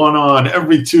going to put one on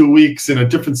every 2 weeks in a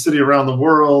different city around the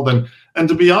world. And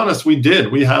to be honest, we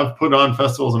did. We have put on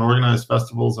festivals and organized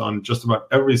festivals on just about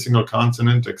every single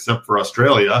continent except for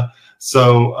Australia.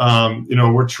 So,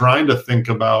 we're trying to think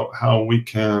about how we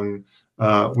can,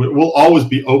 we'll always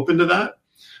be open to that.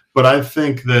 But I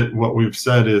think that what we've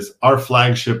said is our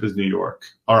flagship is New York.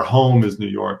 Our home is New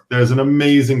York. There's an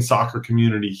amazing soccer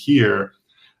community here.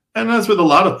 And as with a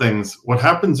lot of things, what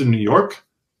happens in New York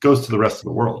goes to the rest of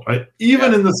the world, right?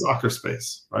 Even in the soccer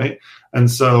space, right? And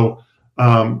so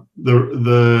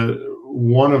the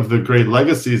one of the great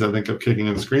legacies, I think, of Kicking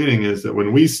and Screening is that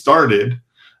when we started,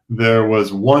 there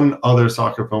was one other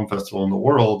soccer film festival in the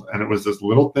world, and it was this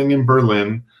little thing in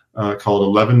Berlin called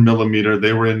 11 Millimeter.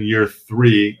 They were in year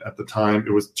 3 at the time.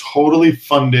 It was totally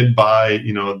funded by,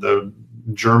 the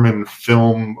German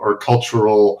Film or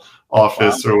Cultural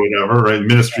Office or whatever, right?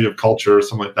 Ministry of Culture or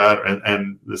something like that,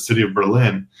 and the city of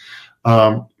Berlin.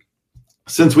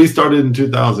 Since we started in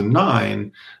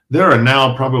 2009, there are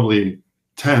now probably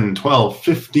 10, 12,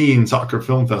 15 soccer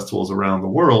film festivals around the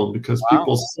world because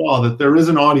people saw that there is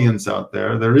an audience out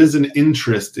there. There is an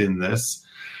interest in this.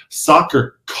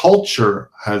 Soccer culture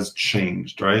has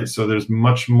changed, right? So there's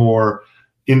much more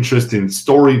interest in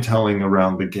storytelling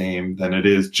around the game than it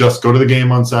is just go to the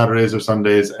game on Saturdays or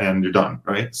Sundays and you're done,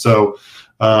 right? So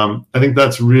I think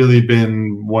that's really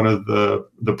been one of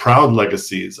the proud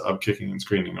legacies of Kicking and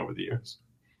Screening over the years.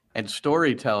 And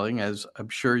storytelling, as I'm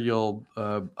sure you'll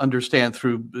understand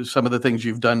through some of the things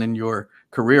you've done in your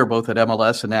career, both at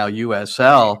MLS and now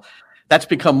USL, that's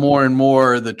become more and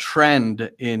more the trend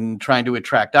in trying to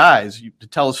attract eyes, to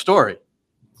tell a story.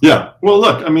 Yeah. Well,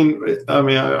 look, I mean, I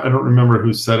don't remember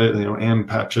who said it, Ann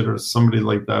Patchett or somebody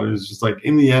like that. It was just like,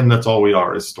 in the end, that's all we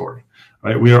are is story,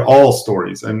 right? We are all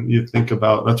stories. And you think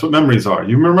about, that's what memories are.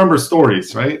 You remember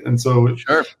stories, right? And so,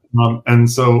 sure. And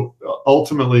so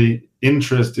ultimately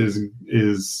interest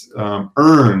is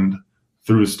earned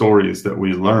through stories that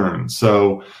we learn.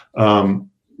 So,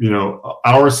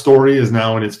 our story is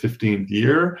now in its 15th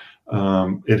year.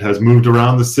 It has moved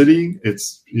around the city.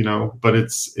 It's, but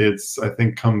it's I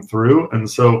think come through. And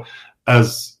so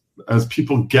as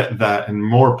people get that and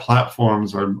more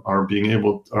platforms are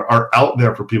out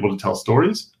there for people to tell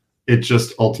stories, it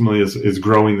just ultimately is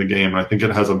growing the game. I think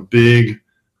it has a big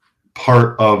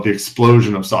part of the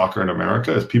explosion of soccer in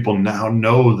America is people now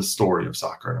know the story of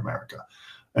soccer in America,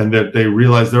 and that they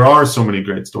realize there are so many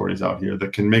great stories out here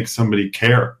that can make somebody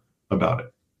care about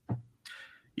it.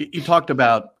 You talked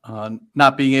about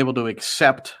not being able to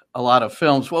accept a lot of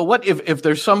films. Well, what if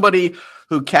there's somebody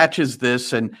who catches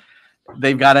this and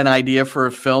they've got an idea for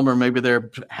a film, or maybe they're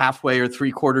halfway or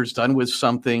 3/4 done with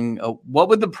something? What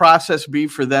would the process be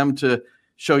for them to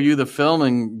show you the film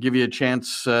and give you a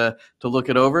chance to look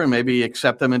it over and maybe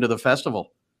accept them into the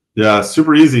festival? Yeah,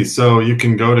 super easy. So you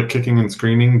can go to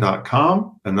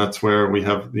kickingandscreening.com, and that's where we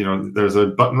have, there's a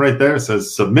button right there that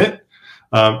says submit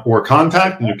or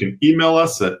contact, and you can email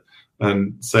us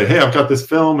and say, hey, I've got this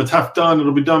film. It's half done.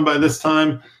 It'll be done by this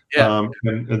time. Yeah.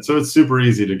 And so it's super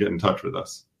easy to get in touch with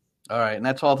us. All right. And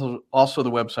that's also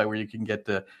the website where you can get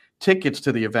the tickets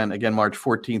to the event. Again, March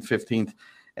 14th, 15th,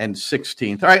 and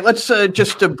 16th. All right. Let's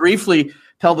just briefly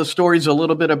tell the stories a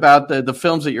little bit about the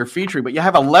films that you're featuring. But you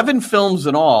have 11 films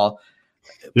in all.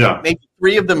 Yeah. Maybe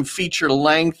 3 of them feature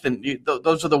length, and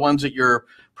those are the ones that you're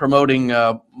promoting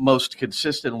most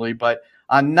consistently. But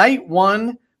on night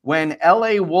 1, when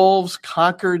LA Wolves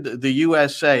conquered the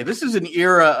USA, this is an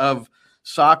era of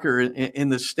soccer in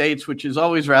the States, which is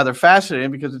always rather fascinating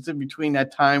because it's in between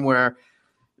that time where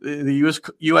the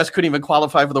U.S. couldn't even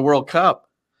qualify for the World Cup.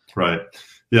 Right.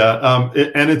 Yeah.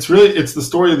 And it's the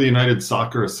story of the United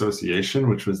Soccer Association,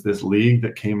 which was this league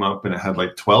that came up, and it had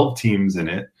like 12 teams in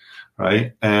it.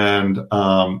 Right. And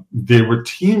they were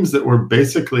teams that were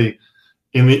basically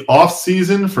in the off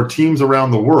season for teams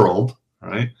around the world.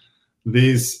 Right.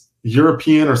 These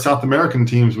European or South American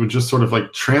teams would just sort of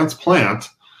like transplant,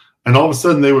 and all of a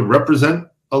sudden they would represent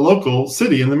a local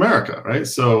city in America, right?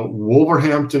 So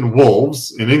Wolverhampton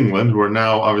Wolves in England, who are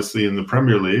now obviously in the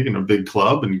Premier League and a big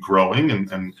club and growing,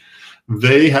 and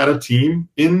they had a team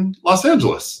in Los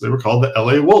Angeles. They were called the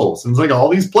LA Wolves. And it's like all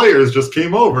these players just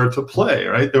came over to play,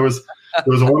 right? There was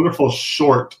a wonderful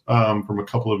short from a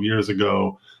couple of years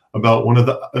ago about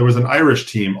there was an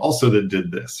Irish team also that did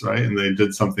this, right? And they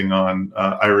did something on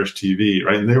Irish TV,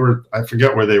 right? And I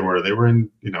forget where they were. They were in,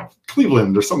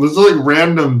 Cleveland or something. There's like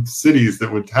random cities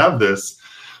that would have this,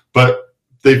 but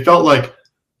they felt like,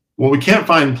 well, we can't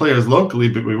find players locally,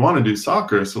 but we want to do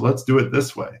soccer, so let's do it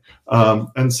this way.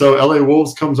 And so LA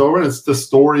Wolves comes over, and it's the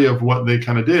story of what they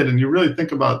kind of did. And you really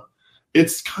think about,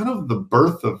 it's kind of the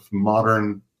birth of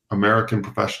modern American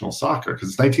professional soccer, because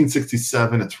it's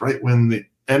 1967. It's right when the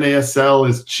NASL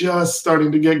is just starting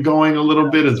to get going a little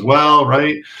bit as well,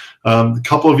 right? A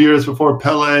couple of years before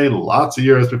Pele, lots of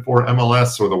years before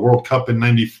MLS or the World Cup in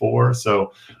 '94.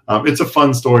 So it's a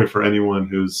fun story for anyone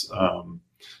who's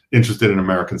interested in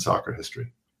American soccer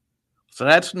history. So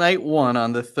that's night 1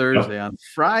 on the Thursday. Yeah. On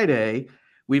Friday,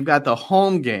 we've got the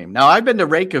home game. Now, I've been to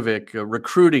Reykjavik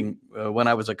recruiting when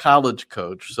I was a college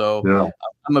coach, so yeah.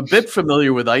 I'm a bit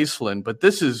familiar with Iceland, but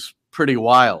this is pretty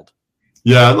wild.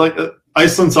 Yeah, like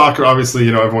Iceland soccer, obviously,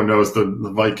 everyone knows the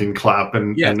Viking clap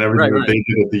and everything that they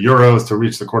did at the Euros to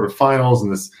reach the quarterfinals, and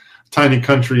this tiny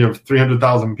country of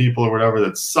 300,000 people or whatever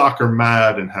that's soccer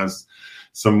mad and has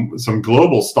some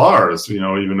global stars,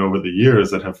 even over the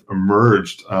years that have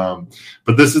emerged.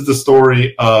 But this is the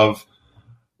story of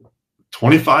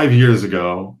 25 years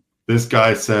ago. This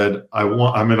guy said,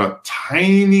 I'm in a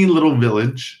tiny little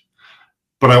village,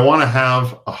 but I want to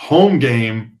have a home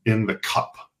game in the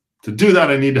cup. To do that,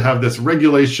 I need to have this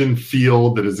regulation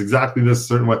field that is exactly this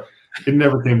certain way. It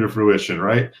never came to fruition,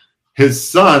 right?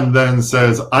 His son then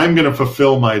says, I'm going to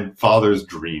fulfill my father's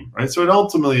dream, right? So it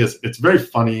ultimately it's very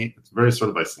funny. It's very sort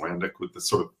of Icelandic with the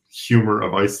sort of humor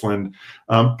of Iceland.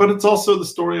 But it's also the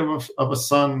story of a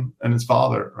son and his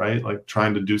father, right? Like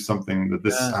trying to do something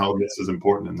that how this is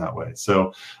important in that way.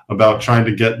 So about trying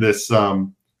to get this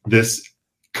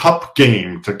cup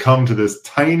game to come to this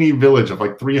tiny village of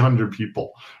like 300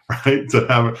 people, right?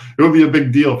 It would be a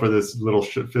big deal for this little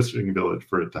fishing village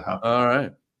for it to happen. All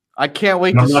right. I can't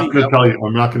wait to see. I'm not going to tell you.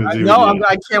 I'm not going to do. No,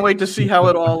 I can't wait to see how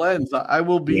it all ends. I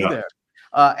will be there.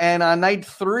 And on night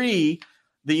 3,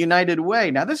 the United Way.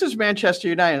 Now, this is Manchester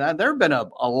United. There have been a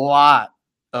lot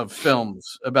of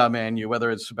films about Man U,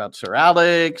 whether it's about Sir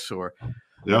Alex or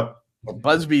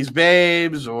Busby's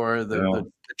Babes or the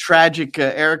tragic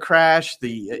air crash.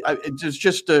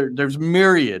 There's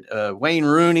myriad. Wayne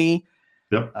Rooney.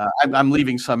 Yep. I'm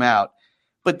leaving some out.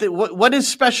 But what is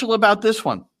special about this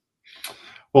one?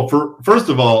 Well, first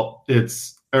of all,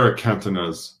 it's Eric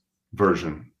Cantona's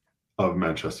version of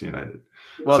Manchester United.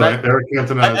 Well, so Eric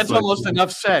Cantona. That's almost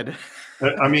enough said.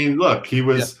 I mean, look, he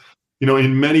was,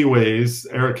 in many ways,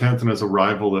 Eric Cantona's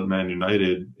arrival at Man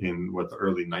United in the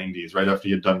early 90s, right after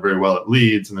he had done very well at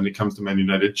Leeds, and then he comes to Man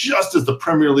United just as the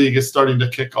Premier League is starting to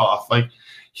kick off. Like,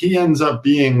 he ends up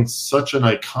being such an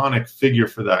iconic figure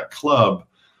for that club.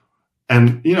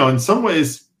 And, in some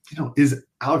ways, is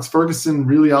Alex Ferguson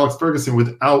really Alex Ferguson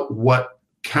without what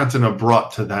Cantona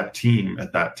brought to that team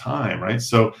at that time, right?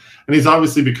 So, and he's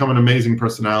obviously become an amazing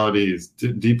personality. He's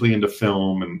deeply into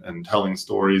film and telling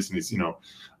stories. And he's,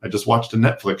 I just watched a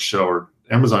Netflix show or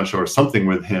Amazon show or something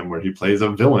with him where he plays a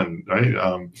villain,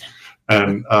 right?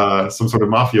 And some sort of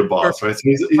mafia boss, right? So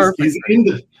he's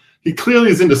into. He clearly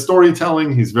is into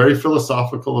storytelling. He's very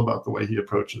philosophical about the way he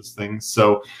approaches things.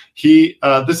 So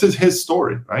this is his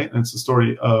story, right? And it's the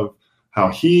story of how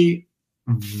he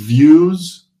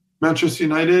views Manchester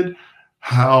United,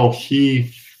 how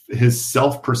his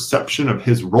self-perception of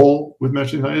his role with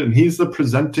Manchester United, and he's the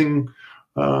presenting,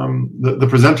 the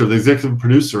presenter, the executive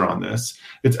producer on this.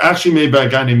 It's actually made by a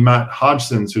guy named Matt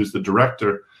Hodgson, who's the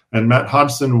director. And Matt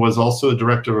Hodgson was also the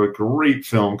director of a great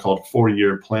film called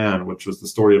 4-Year Plan, which was the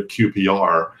story of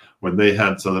QPR when they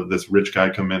had sort of this rich guy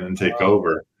come in and take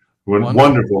over.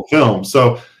 Wonderful film.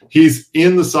 So he's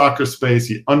in the soccer space.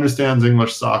 He understands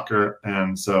English soccer.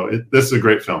 And so this is a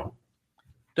great film.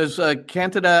 Does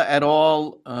Cantona at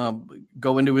all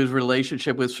go into his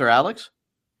relationship with Sir Alex?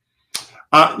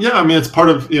 Yeah, I mean, it's part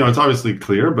of, it's obviously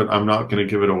clear, but I'm not going to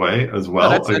give it away as well.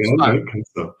 No, that's fine.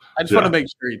 So, I just want to make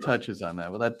sure he touches on that.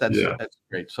 Well, that's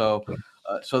great. So,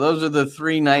 so those are the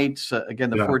 3 nights,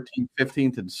 again, the 14th,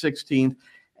 15th, and 16th.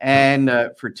 And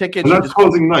for tickets. And that's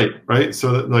closing night, right?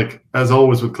 So, like, as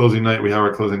always with closing night, we have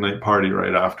our closing night party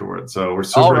right afterwards. So we're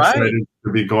super excited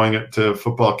to be going to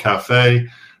Football Cafe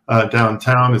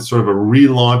downtown. It's sort of a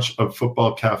relaunch of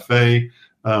Football Cafe.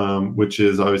 Which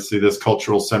is obviously this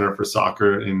cultural center for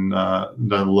soccer in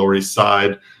the Lower East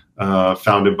Side,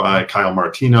 founded by Kyle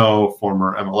Martino,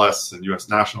 former MLS and U.S.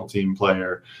 national team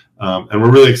player. And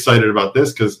we're really excited about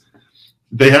this because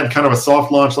they had kind of a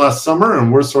soft launch last summer,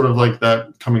 and we're sort of like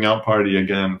that coming out party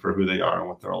again for who they are and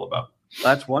what they're all about.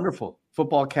 That's wonderful.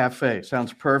 Football Cafe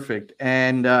sounds perfect.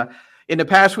 And in the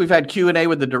past, we've had Q&A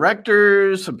with the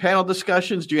directors, some panel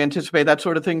discussions. Do you anticipate that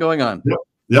sort of thing going on?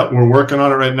 Yep, we're working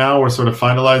on it right now. We're sort of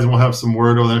finalizing. We'll have some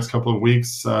word over the next couple of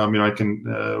weeks. I can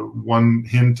one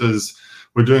hint is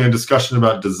we're doing a discussion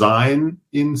about design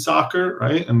in soccer,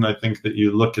 right? And I think that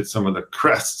you look at some of the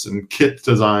crests and kit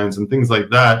designs and things like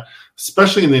that,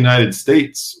 especially in the United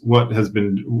States, what has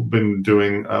been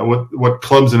doing, what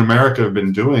clubs in America have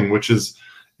been doing, which is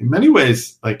in many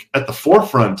ways like at the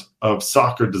forefront of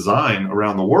soccer design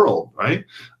around the world, right?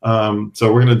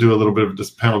 So we're going to do a little bit of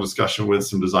this panel discussion with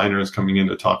some designers coming in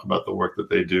to talk about the work that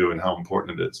they do and how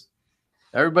important it is.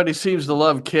 Everybody seems to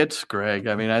love kits, Greg.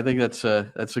 I mean, I think that's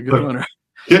a good one.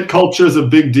 Kit culture is a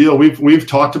big deal. We've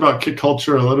talked about kit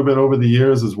culture a little bit over the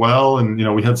years as well, and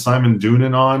we had Simon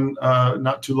Doonan on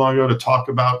not too long ago to talk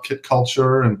about kit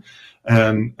culture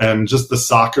and just the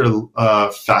soccer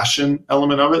fashion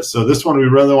element of it. So this one we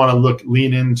really want to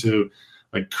lean into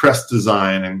like crest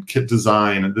design and kit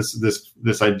design and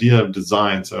this idea of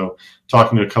design. So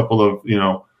talking to a couple of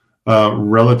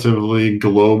relatively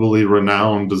globally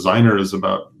renowned designers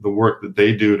about the work that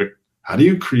they do to how do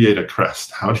you create a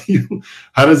crest? How do you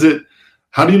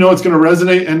know it's going to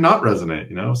resonate and not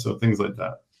resonate? So things like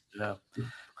that. Yeah.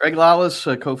 Greg Lawless,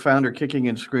 co-founder, Kicking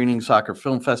and Screening Soccer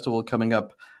Film Festival, coming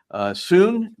up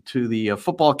soon to the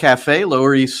Football Cafe,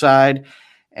 Lower East Side,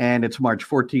 and it's March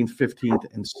 14th, 15th,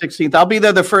 and 16th. I'll be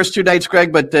there the first 2 nights,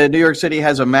 Greg, but New York City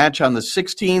has a match on the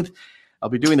 16th. I'll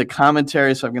be doing the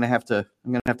commentary, so I'm gonna have to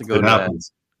go to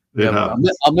happens. That. It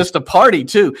happens. I'll miss the party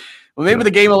too. Well, maybe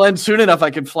the game will end soon enough. I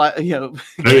can fly. There you go.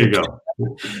 There you go.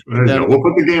 We'll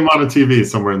put the game on a TV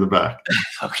somewhere in the back.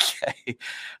 Okay.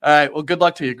 All right. Well, good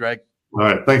luck to you, Greg. All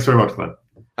right. Thanks very much, Glenn.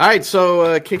 All right,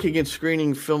 so Kicking and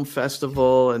Screening Film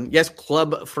Festival, and yes,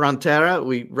 Club Frontera.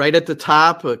 We right at the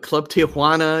top, Club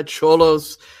Tijuana,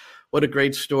 Cholos. What a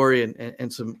great story,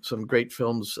 and some great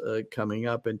films coming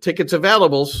up, and tickets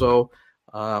available. So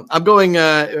I'm going.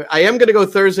 I am going to go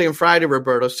Thursday and Friday,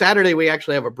 Roberto. Saturday we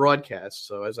actually have a broadcast.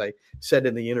 So as I said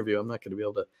in the interview, I'm not going to be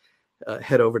able to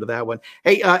head over to that one.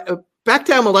 Hey, back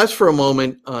to MLS for a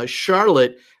moment,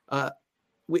 Charlotte.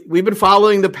 We've been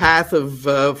following the path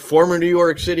of former New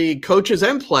York City coaches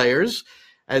and players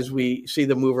as we see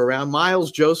them move around.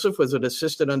 Miles Joseph was an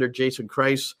assistant under Jason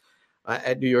Kreis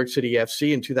at New York City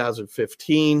FC in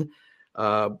 2015.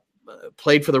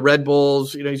 Played for the Red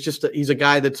Bulls. He's a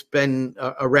guy that's been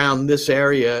around this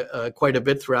area quite a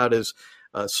bit throughout his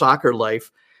soccer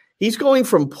life. He's going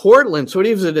from Portland, so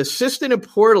he was an assistant in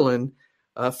Portland.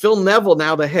 Phil Neville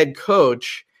now the head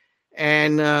coach,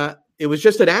 and it was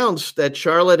just announced that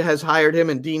Charlotte has hired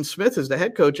him and Dean Smith as the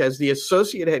head coach, as the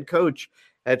associate head coach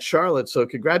at Charlotte. So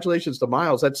congratulations to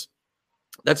Miles.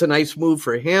 That's a nice move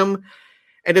for him.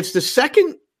 And it's the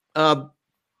second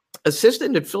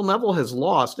assistant that Phil Neville has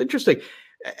lost. Interesting.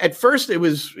 At first, it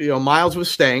was, Miles was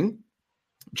staying.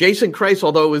 Jason Kreis,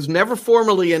 although it was never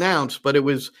formally announced, but it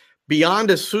was beyond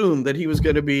assumed that he was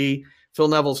going to be Phil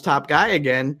Neville's top guy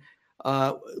again,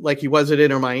 like he was at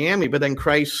Inter Miami. But then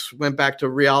Kreis went back to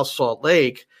Real Salt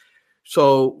Lake.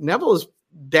 So Neville is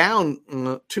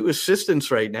down 2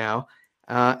 assistants right now.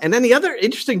 And then the other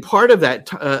interesting part of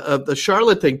that, of the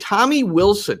Charlotte thing, Tommy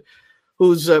Wilson,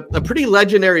 who's a pretty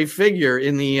legendary figure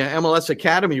in the MLS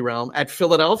Academy realm at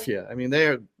Philadelphia. I mean,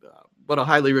 they're what a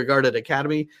highly regarded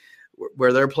academy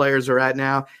where their players are at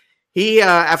now. He,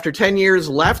 after 10 years,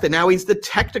 left, and now he's the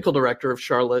technical director of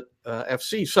Charlotte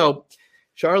FC. So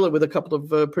Charlotte with a couple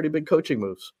of pretty big coaching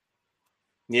moves.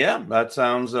 Yeah, that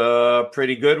sounds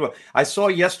pretty good. I saw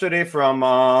yesterday from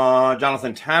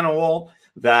Jonathan Tannewell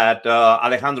that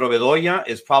Alejandro Bedoya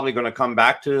is probably going to come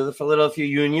back to the Philadelphia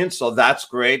Union. So that's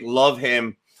great. Love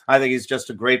him. I think he's just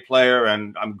a great player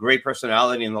and a great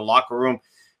personality in the locker room,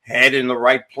 head in the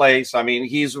right place. I mean,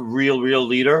 he's a real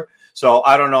leader. So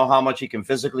I don't know how much he can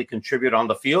physically contribute on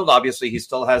the field. Obviously, he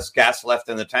still has gas left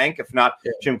in the tank. If not,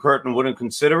 Jim Curtin wouldn't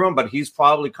consider him, but he's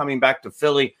probably coming back to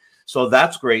Philly. So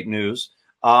that's great news.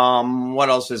 What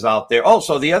else is out there? Oh,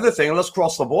 so the other thing, let's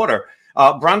cross the border.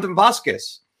 Brandon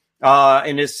Vasquez.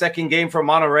 In his second game for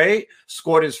Monterrey,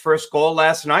 scored his first goal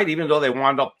last night, even though they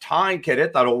wound up tying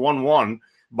Querétaro 1-1.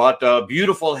 But a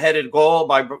beautiful headed goal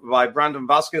by Brandon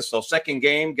Vasquez. So second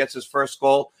game, gets his first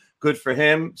goal. Good for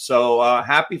him. So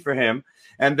happy for him.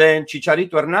 And then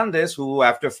Chicharito Hernandez, who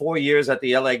after 4 years at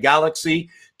the LA Galaxy,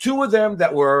 2 of them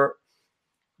that were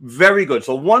very good.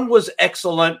 So one was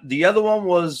excellent. The other one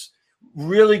was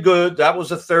really good. That was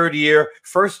the third year.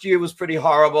 First year was pretty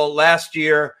horrible. Last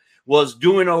year was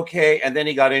doing okay, and then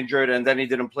he got injured, and then he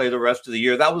didn't play the rest of the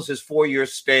year. That was his 4-year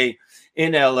stay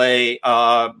in LA.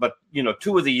 But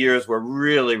 2 of the years were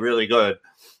really good.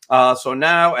 So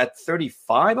now at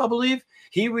 35, I believe,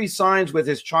 he re-signs with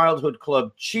his childhood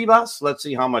club Chivas. Let's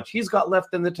see how much he's got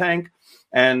left in the tank,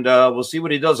 and we'll see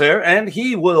what he does there. And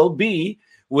he will be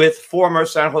with former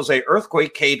San Jose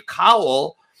Earthquake Cade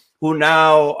Cowell, who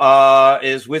now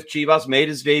is with Chivas, made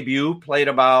his debut, played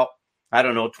about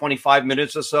 25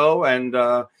 minutes or so, and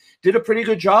did a pretty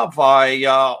good job by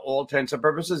all intents and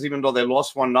purposes, even though they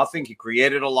lost 1-0. He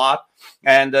created a lot,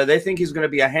 and they think he's going to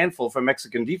be a handful for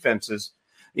Mexican defenses,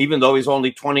 even though he's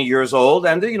only 20 years old.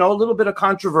 And, a little bit of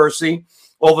controversy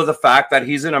over the fact that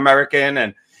he's an American,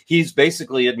 and he's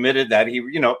basically admitted that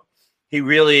he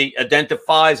really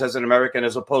identifies as an American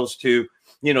as opposed to,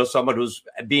 someone who's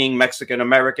being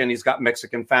Mexican-American. He's got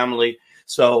Mexican family.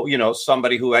 So,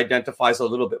 somebody who identifies a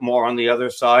little bit more on the other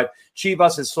side.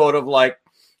 Chivas is sort of like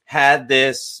had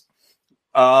this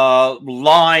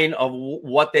line of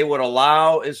what they would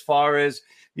allow as far as,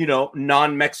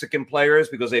 non-Mexican players,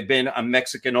 because they've been a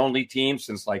Mexican-only team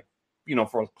since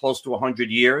for close to 100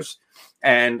 years.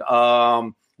 And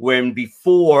when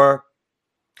before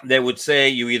they would say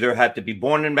you either had to be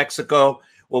born in Mexico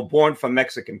or born from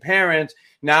Mexican parents,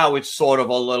 now it's sort of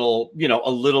a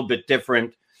little bit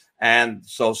different. And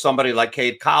so somebody like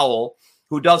Cade Cowell,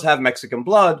 who does have Mexican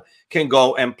blood, can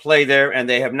go and play there. And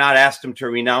they have not asked him to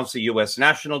renounce the U.S.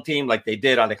 national team like they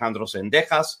did Alejandro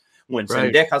Sendejas when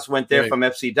Sendejas went there from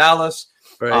FC Dallas.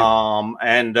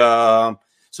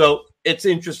 So it's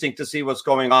interesting to see what's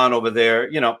going on over there.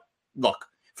 Look,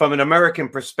 from an American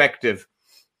perspective,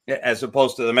 as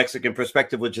opposed to the Mexican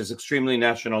perspective, which is extremely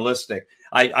nationalistic,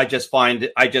 I just find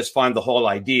the whole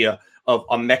idea of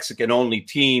a Mexican-only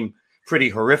team pretty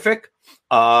horrific,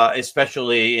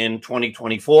 especially in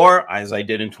 2024, as I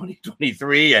did in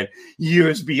 2023 and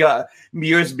years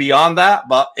beyond that.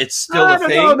 But it's still a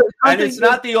thing, and it's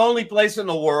not the only place in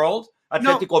the world.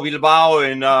 Atletico Bilbao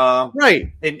in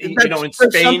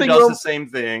Spain does the same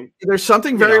thing. There's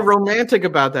something very romantic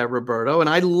about that, Roberto, and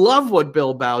I love what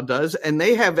Bilbao does, and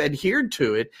they have adhered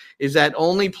to it. Is that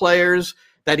only players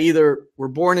that either were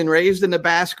born and raised in the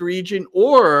Basque region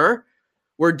or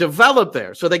were developed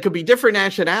there. So they could be different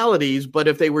nationalities, but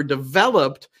if they were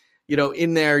developed,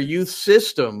 in their youth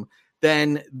system,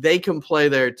 then they can play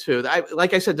there too.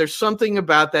 Like I said, there's something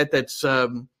about that that's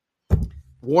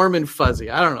warm and fuzzy.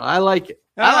 I don't know. I like it.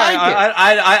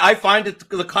 I find it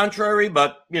the contrary,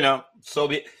 but so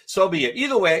be it.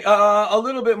 Either way, a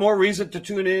little bit more reason to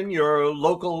tune in your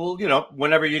local,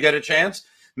 whenever you get a chance,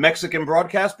 Mexican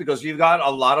broadcast, because you've got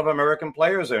a lot of American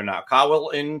players there now.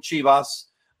 Cowell in Chivas.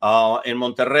 In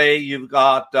Monterrey, you've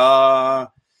got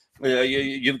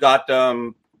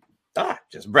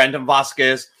just Brandon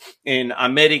Vasquez. In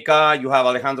America, you have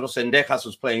Alejandro Sendejas,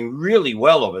 who's playing really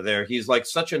well over there. He's like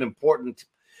such an important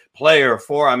player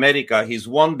for America. He's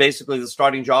won basically the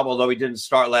starting job, although he didn't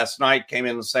start last night, came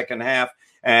in the second half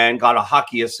and got a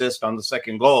hockey assist on the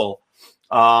second goal.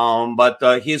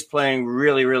 But he's playing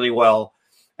really, really well.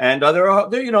 And there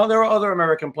are other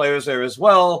American players there as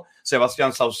well.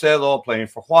 Sebastián Saucedo playing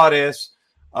for Juárez.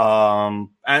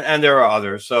 And there are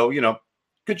others. So,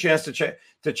 good chance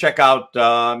to check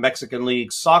out Mexican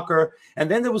League soccer. And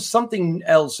then there was something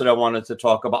else that I wanted to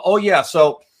talk about. Oh, yeah.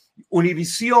 So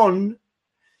Univision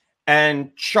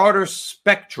and Charter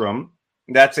Spectrum,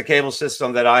 that's a cable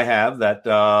system that I have that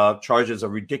charges a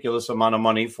ridiculous amount of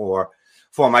money for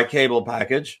my cable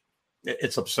package.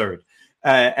 It's absurd.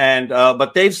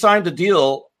 But they've signed a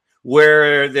deal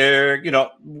where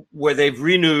where they've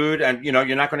renewed, and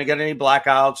you're not going to get any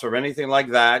blackouts or anything like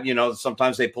that.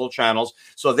 Sometimes they pull channels.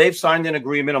 So they've signed an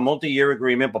agreement, a multi-year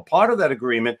agreement. But part of that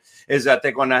agreement is that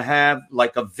they're going to have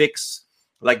like a VIX,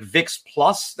 like VIX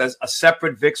Plus. There's a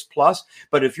separate VIX Plus.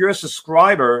 But if you're a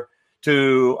subscriber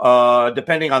to,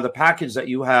 depending on the package that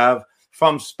you have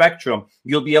from Spectrum,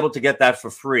 you'll be able to get that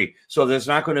for free. So there's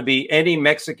not going to be any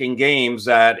Mexican games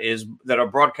that are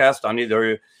broadcast on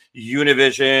either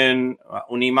Univision,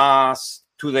 Unimas,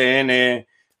 TUDN,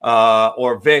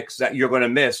 or VIX that you're going to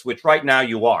miss, which right now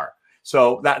you are.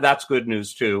 So that's good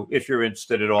news too, if you're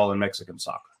interested at all in Mexican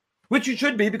soccer, which you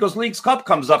should be, because Leagues Cup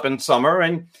comes up in summer,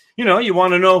 and you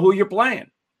want to know who you're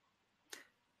playing.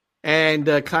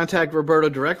 And contact Roberto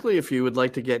directly if you would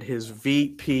like to get his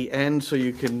VPN so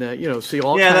you can see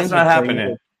all. Yeah, kinds that's not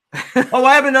happening. Oh,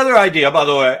 I have another idea, by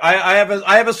the way. I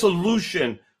have a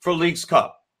solution for Leagues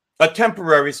Cup. A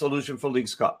temporary solution for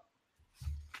Leagues Cup.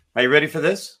 Are you ready for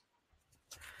this?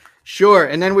 Sure.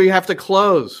 And then we have to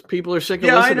close. People are sick of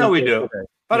listening. Yeah, I know we do. Today.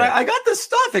 But yeah. I got this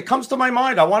stuff. It comes to my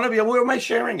mind. I want to be. Where am I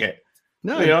sharing it?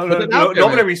 No,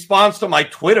 nobody responds to my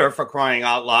Twitter, for crying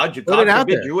out loud. God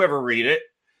forbid you ever read it.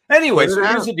 Anyway, so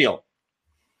here's the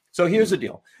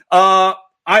deal.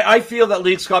 I feel that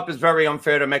Leagues Cup is very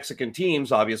unfair to Mexican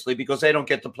teams, obviously, because they don't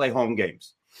get to play home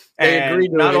games.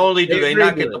 Not only do they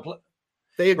not get to play.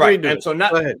 They agreed to it. And so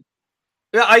not.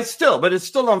 Yeah, but it's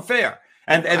still unfair.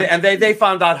 And they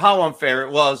found out how unfair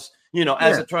it was,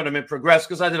 as the tournament progressed,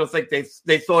 because I don't think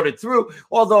they thought it through.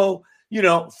 Although,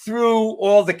 through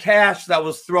all the cash that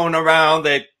was thrown around,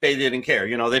 they didn't care.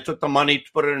 They took the money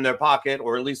to put it in their pocket,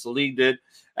 or at least the league did,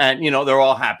 and they're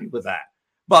all happy with that.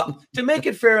 But to make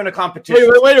it fair in a competition,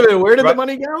 wait a minute, where did the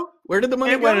money go? Where did the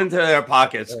money go? It went into their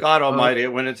pockets. God Almighty,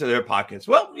 it went into their pockets.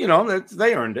 Well,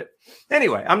 they earned it.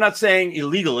 Anyway, I'm not saying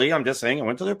illegally. I'm just saying it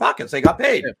went to their pockets. They got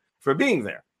paid for being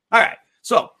there. All right.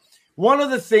 So one of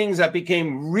the things that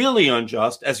became really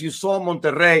unjust, as you saw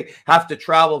Monterrey have to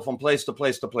travel from place to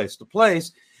place to place to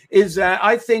place, is that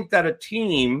I think that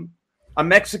a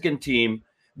Mexican team,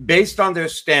 based on their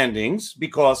standings,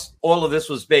 because all of this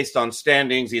was based on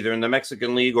standings, either in the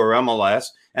Mexican League or MLS,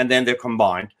 and then they're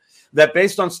combined, that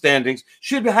based on standings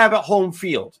should have a home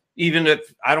field. Even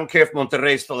if, I don't care if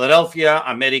Monterrey is Philadelphia,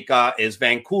 America is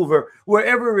Vancouver,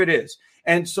 wherever it is.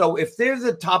 And so if they're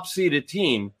the top seeded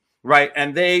team, right,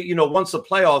 and they, once the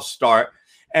playoffs start,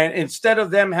 and instead of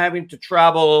them having to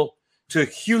travel to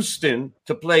Houston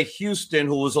to play Houston,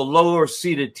 who was a lower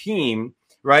seeded team,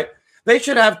 right, they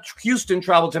should have Houston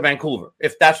travel to Vancouver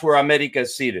if that's where America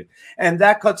is seated. And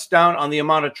that cuts down on the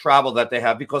amount of travel that they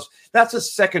have, because that's a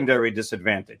secondary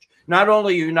disadvantage. Not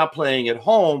only are you not playing at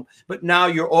home, but now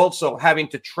you're also having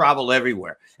to travel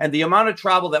everywhere. And the amount of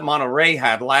travel that Monterrey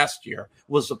had last year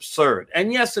was absurd.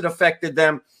 And yes, it affected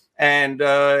them, and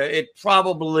it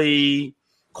probably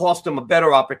cost them a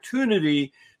better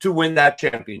opportunity to win that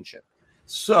championship.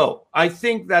 So I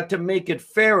think that to make it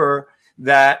fairer,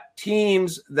 that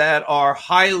teams that are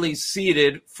highly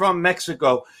seeded from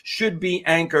Mexico should be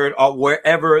anchored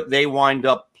wherever they wind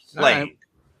up playing.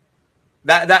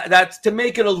 That's to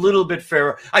make it a little bit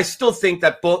fairer. I still think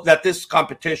that this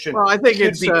competition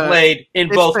should be played in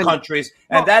both countries,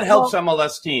 and that helps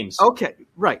MLS teams. Okay,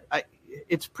 right.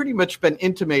 It's pretty much been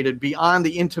intimated beyond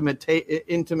the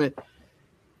intimate,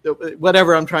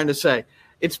 whatever I'm trying to say.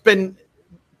 It's been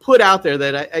put out there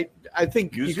that I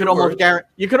think you could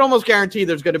almost guarantee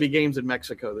there's going to be games in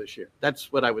Mexico this year.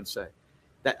 That's what I would say.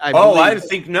 I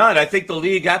think not. I think the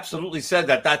league absolutely said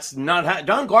that. That's not.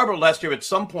 Don Garber last year at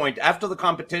some point after the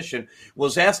competition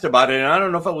was asked about it, and I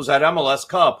don't know if it was at MLS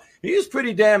Cup. He was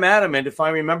pretty damn adamant, if I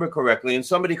remember correctly, and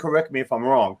somebody correct me if I'm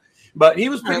wrong. But he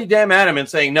was pretty damn adamant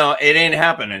saying, no, it ain't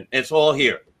happening. It's all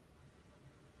here.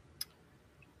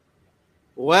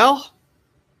 Well,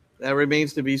 that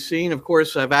remains to be seen. Of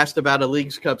course, I've asked about a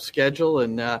Leagues Cup schedule,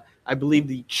 and I believe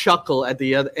the chuckle at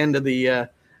the other end of the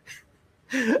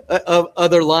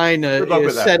other line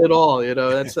said it all.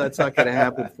 That's not going to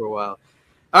happen for a while.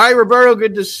 All right, Roberto,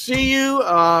 good to see you.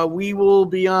 We will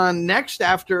be on next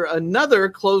after another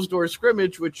closed-door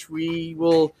scrimmage, which we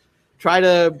will try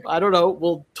to,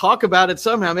 we'll talk about it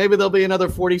somehow. Maybe there'll be another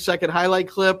 40-second highlight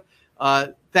clip.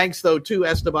 Thanks, though, to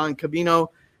Esteban Cabino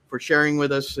for sharing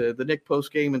with us the Knick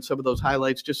postgame and some of those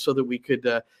highlights just so that we could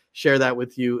share that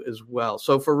with you as well.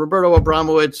 So for Roberto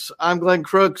Abramowitz, I'm Glenn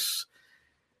Crooks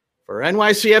for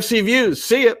NYCFC Views.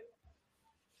 See ya.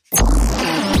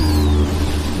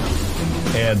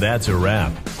 And that's a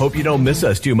wrap. Hope you don't miss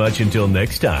us too much until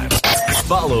next time.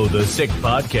 Follow the Sick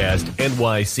Podcast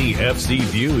NYCFC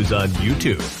Views on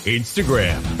YouTube,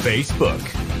 Instagram,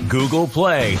 Facebook, Google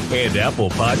Play, and Apple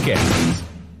Podcasts.